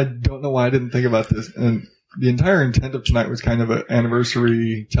I don't know why I didn't think about this. And the entire intent of tonight was kind of an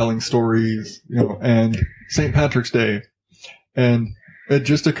anniversary, telling stories, and St. Patrick's Day. And it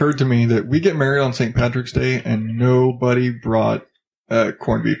just occurred to me that we get married on St. Patrick's Day and nobody brought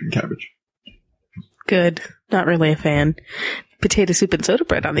corned beef and cabbage. Good. Not really a fan. Potato soup and soda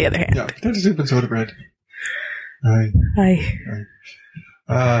bread, on the other hand. Yeah, potato soup and soda bread.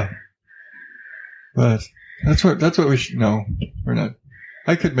 But that's what we should know. We're not.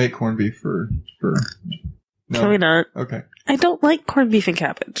 I could make corned beef for. No. Can we not? Okay. I don't like corned beef and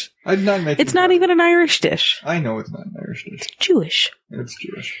cabbage. I'm not making. It's not even an Irish dish. I know it's not an Irish dish. It's Jewish. It's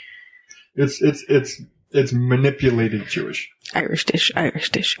Jewish. It's manipulated Jewish. Irish dish.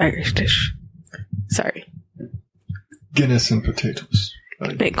 Sorry. Guinness and potatoes.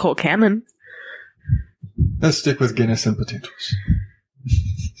 Make Cole Cannon. Let's stick with Guinness and potatoes.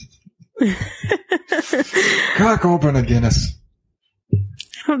 Crack open a Guinness.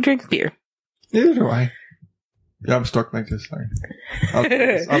 I don't drink beer. Neither do I. Yeah, I'm stuck like this. Sorry.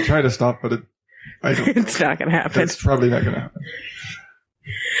 I'll try to stop, but I don't. It's not going to happen. It's probably not going to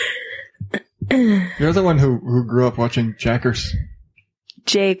happen. You're the one who grew up watching Jackers.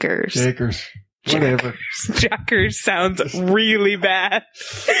 Jakers. Whatever. Jackers sounds really bad.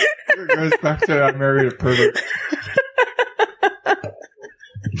 It goes back to I married a pervert.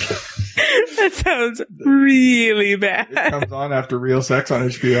 That sounds really bad. It comes on after Real Sex on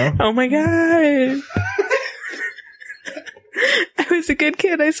HBO. Oh my god. I was a good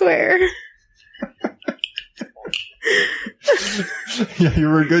kid, I swear. Yeah, you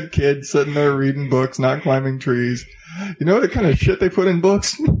were a good kid, sitting there reading books, not climbing trees. You know what kind of shit they put in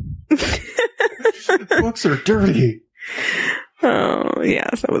books? Books are dirty. Oh, yeah,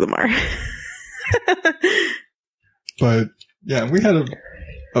 some of them are. But, yeah, we had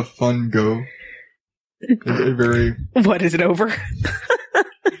a fun go. A very... What, is it over?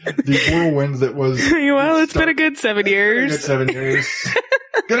 The whirlwind that was... Well, it's been a good 7 years. Good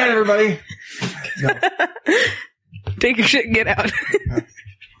night, everybody. No. Take your shit and get out. Yeah.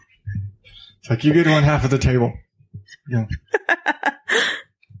 It's like, you get one half of the table. Yeah.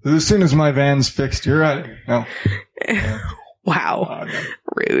 As soon as my van's fixed, you're out of here. No. Wow. No.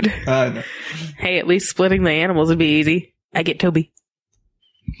 Rude. No. Hey, at least splitting the animals would be easy. I get Toby.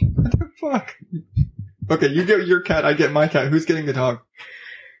 What the fuck? Okay, you get your cat, I get my cat. Who's getting the dog?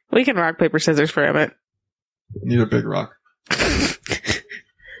 We can rock, paper, scissors for Emmett. Need a big rock. I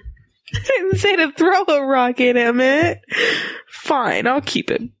didn't say to throw a rock at Emmett. Fine, I'll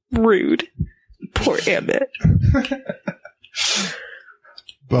keep it. Rude. Poor Emmett.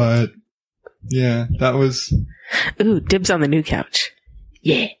 But yeah, that was. Ooh, dibs on the new couch.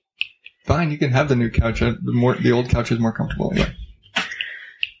 Yeah. Fine, you can have the new couch. The old couch is more comfortable anyway.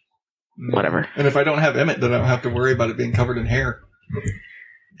 Whatever. And if I don't have Emmett, then I don't have to worry about it being covered in hair.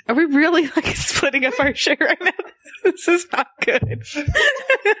 Are we really like splitting up our shit right now? This is not good.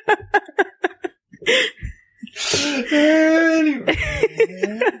 Anyway.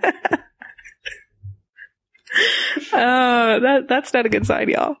 That's not a good sign,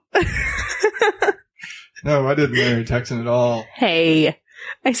 y'all. No, I didn't marry a Texan at all. Hey,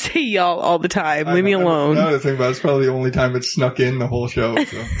 I say y'all all the time. Leave me alone. Now that I think about it, it's probably the only time it's snuck in the whole show.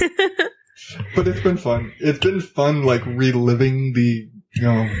 So. But it's been fun. It's been fun, like, reliving the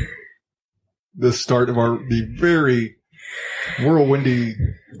start of the very whirlwindy,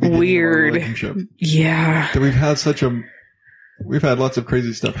 weird relationship. Yeah. That we've had lots of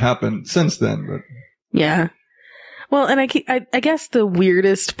crazy stuff happen since then, but. Yeah. Well, and I guess the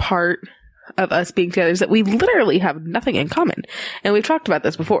weirdest part of us being together is that we literally have nothing in common. And we've talked about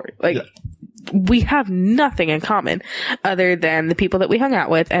this before. Like, we have nothing in common other than the people that we hung out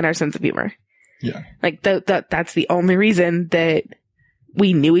with and our sense of humor. Yeah. Like, that's the only reason that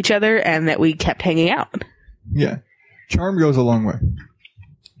we knew each other and that we kept hanging out. Yeah. Charm goes a long way.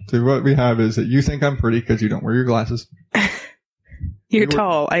 So what we have is that you think I'm pretty because you don't wear your glasses. You're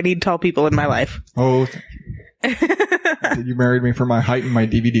tall. I need tall people in my life. Oh, thank you. You married me for my height and my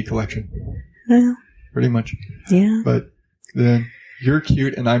DVD collection. Well, pretty much. Yeah. But then you're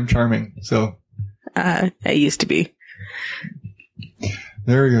cute and I'm charming, so. I used to be.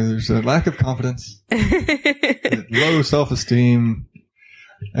 There we go. There's a lack of confidence, low self-esteem,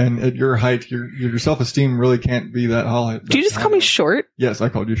 and at your height, your self-esteem really can't be that high. Did you just call me short? Yes, I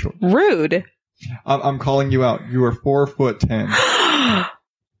called you short. Rude. I'm calling you out. You are 4'10".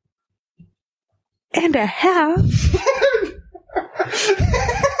 And a half.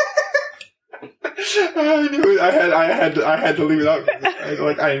 I knew it. I had to leave it out.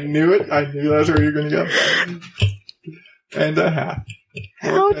 I knew it. I knew that's where you're going to go. And a half.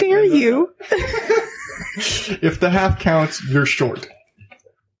 How dare you? If the half counts, you're short.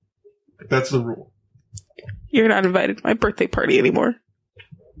 That's the rule. You're not invited to my birthday party anymore.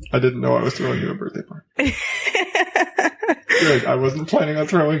 I didn't know I was throwing you a birthday party. Good. I wasn't planning on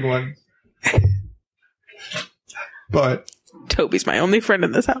throwing one. But Toby's my only friend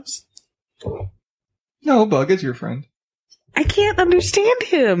in this house. No, Bug is your friend. I can't understand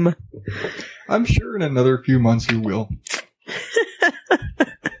him. I'm sure in another few months you will.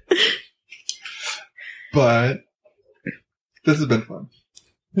 But this has been fun.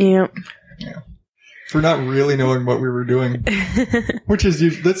 Yep. Yeah. For not really knowing what we were doing. Which is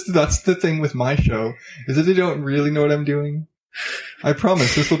that's the thing with my show, is that they don't really know what I'm doing. I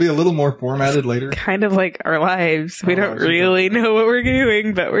promise this will be a little more formatted later. Kind of like our lives. We don't really know what we're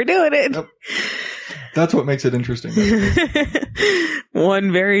doing, but we're doing it. Yep. That's what makes it interesting.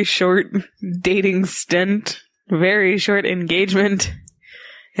 One very short dating stint, very short engagement,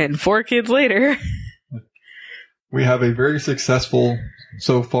 and 4 kids later. We have a very successful,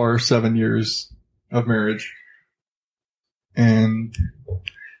 so far, 7 years of marriage. And,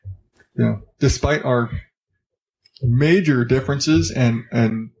 despite our major differences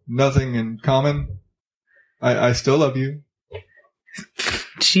and nothing in common, I still love you.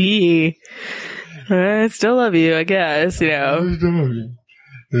 Gee. I still love you, I guess, I still love you.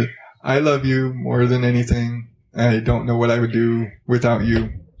 I love you more than anything. I don't know what I would do without you,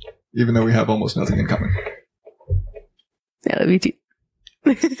 even though we have almost nothing in common. I love you too.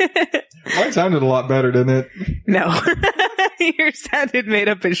 Mine sounded a lot better, didn't it? No. Yours sounded made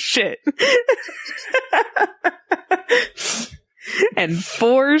up as shit. And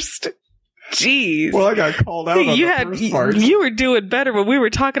forced. Jeez. Well, I got called out on the first part. You were doing better when we were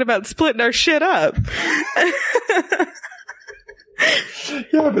talking about splitting our shit up.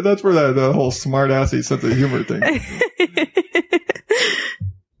 Yeah, but that's where the whole smart-assy sense of humor thing.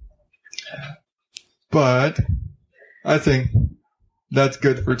 But I think that's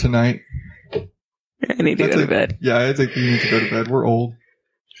good for tonight. I need to go to bed. Yeah, I think you need to go to bed. We're old.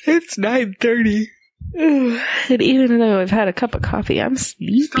 It's 9:30. And even though I've had a cup of coffee, I'm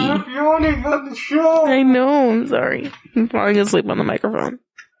sleepy. Stop yawning on the show! I know, I'm sorry. I'm falling asleep on the microphone.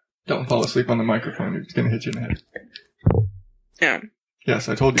 Don't fall asleep on the microphone. It's going to hit you in the head. Yeah. Yes,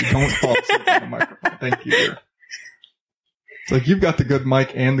 I told you, don't fall asleep on the microphone. Thank you, dear. It's like you've got the good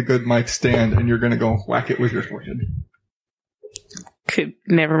mic and the good mic stand, and you're going to go whack it with your forehead.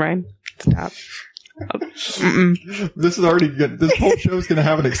 Never mind. Stop. This is already good. This whole show is going to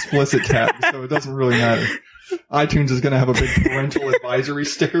have an explicit tag, so it doesn't really matter. iTunes is going to have a big parental advisory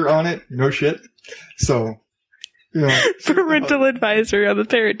sticker on it. No shit. So, parental advisory on the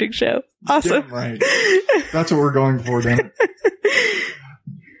parenting show. Awesome. Damn right. That's what we're going for then.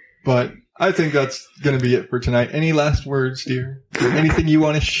 But I think that's going to be it for tonight. Any last words, dear? Anything you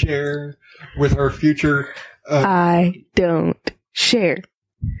want to share with our future? I don't share.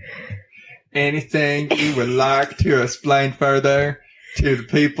 Anything you would like to explain further to the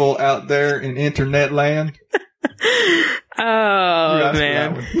people out there in internet land? Oh,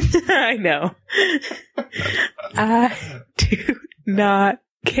 man. I know. I do not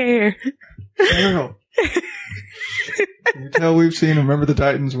care. Cheryl. You tell we've seen Remember the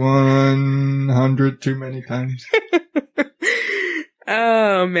Titans 100 too many times.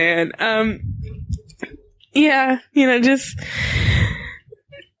 Oh, man. Yeah, just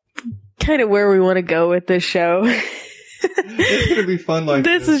kind of where we want to go with this show. It's going to be fun like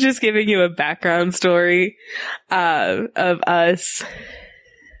this. Is just giving you a background story of us.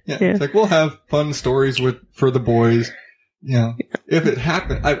 Yeah, it's like we'll have fun stories for the boys. If it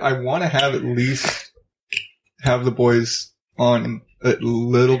happened, I want to have at least have the boys on a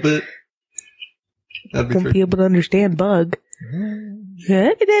little bit. That'd be won't be able to understand Bug.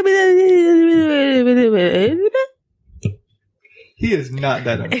 He is not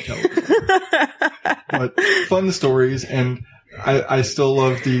that unintelligent. But fun stories, and I still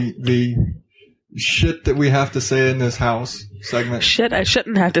love the shit that we have to say in this house segment. Shit I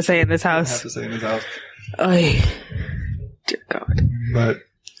shouldn't have to say in this house. Oy. Dear God. But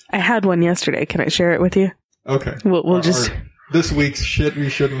I had one yesterday. Can I share it with you? Okay. We'll just... This week's shit we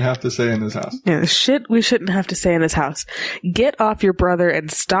shouldn't have to say in this house. Yeah, shit we shouldn't have to say in this house. Get off your brother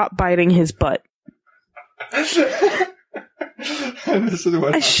and stop biting his butt. And this is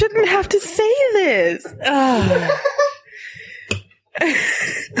what I shouldn't have to say this.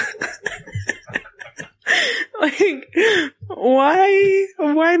 Like,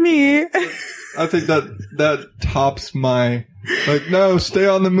 why me? I think that tops my, like, no, stay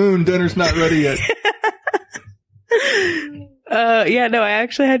on the moon, dinner's not ready yet. Yeah, no, I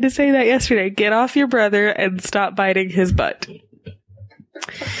actually had to say that yesterday. Get off your brother and stop biting his butt.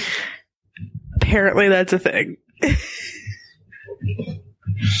 Apparently that's a thing.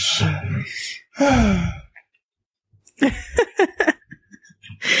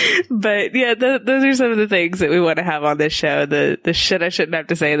 But yeah, those are some of the things that we want to have on this show. The shit I shouldn't have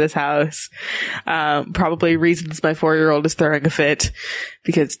to say in this house. Probably reasons my 4-year-old is throwing a fit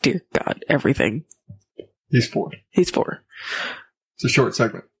because, dear God, everything. He's 4. He's 4. It's a short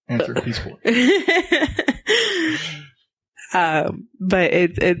segment. Answer. He's 4. But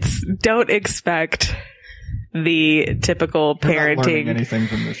it's don't expect the typical parenting. You're not learning anything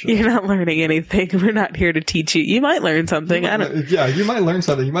from this show. You're not learning anything. We're not here to teach you. You might learn something. Yeah, you might learn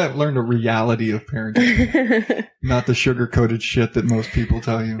something. You might learn the reality of parenting, not the sugar-coated shit that most people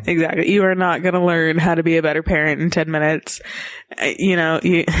tell you. Exactly. You are not going to learn how to be a better parent in 10 minutes. You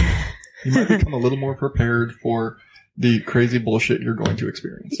might become a little more prepared for the crazy bullshit you're going to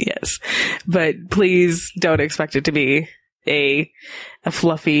experience. Yes. But please don't expect it to be a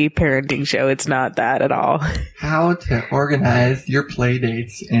fluffy parenting show. It's not that at all. How to organize your play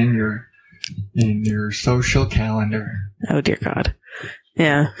dates in your social calendar. Oh dear God.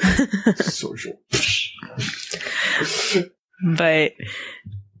 Yeah. Social. But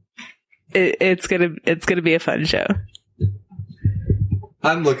it's gonna be a fun show.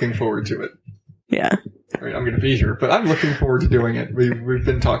 I'm looking forward to it. Yeah. I mean, I'm going to be here, but I'm looking forward to doing it. We've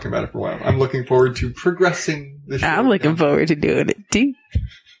been talking about it for a while. I'm looking forward to progressing the show. I'm looking forward to doing it too.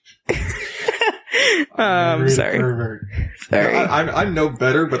 I'm sorry. Sorry. I'm no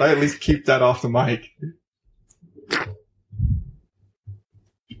better, but I at least keep that off the mic.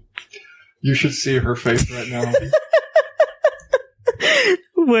 You should see her face right now.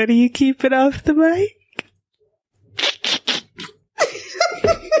 What do you keep it off the mic?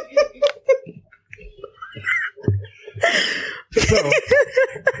 So,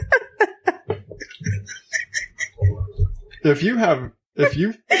 if you've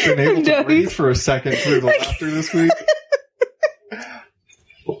been able to breathe for a second through the laughter this week,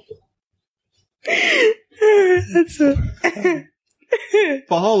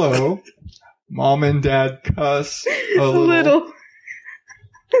 follow Mom and Dad Cuss a little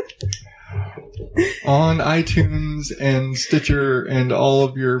on iTunes and Stitcher and all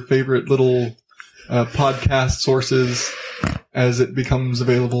of your favorite little podcast sources as it becomes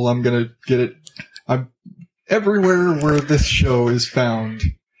available. I'm going to get it. I'm everywhere where this show is found.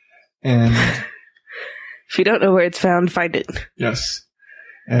 And if you don't know where it's found, find it. Yes.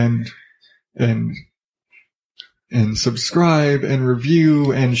 And subscribe and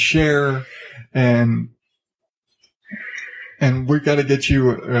review and share and And we got to get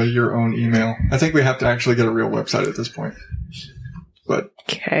you your own email. I think we have to actually get a real website at this point. But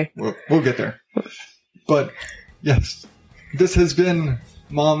okay, we'll get there. But yes, this has been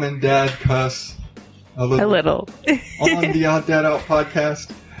Mom and Dad Cuss a little on the Odd Dad Out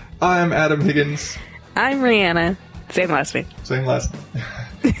podcast. I'm Adam Higgins. I'm Rihanna. Same last name. Same last name.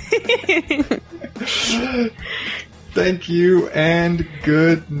 Thank you and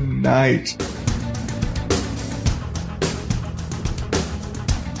good night.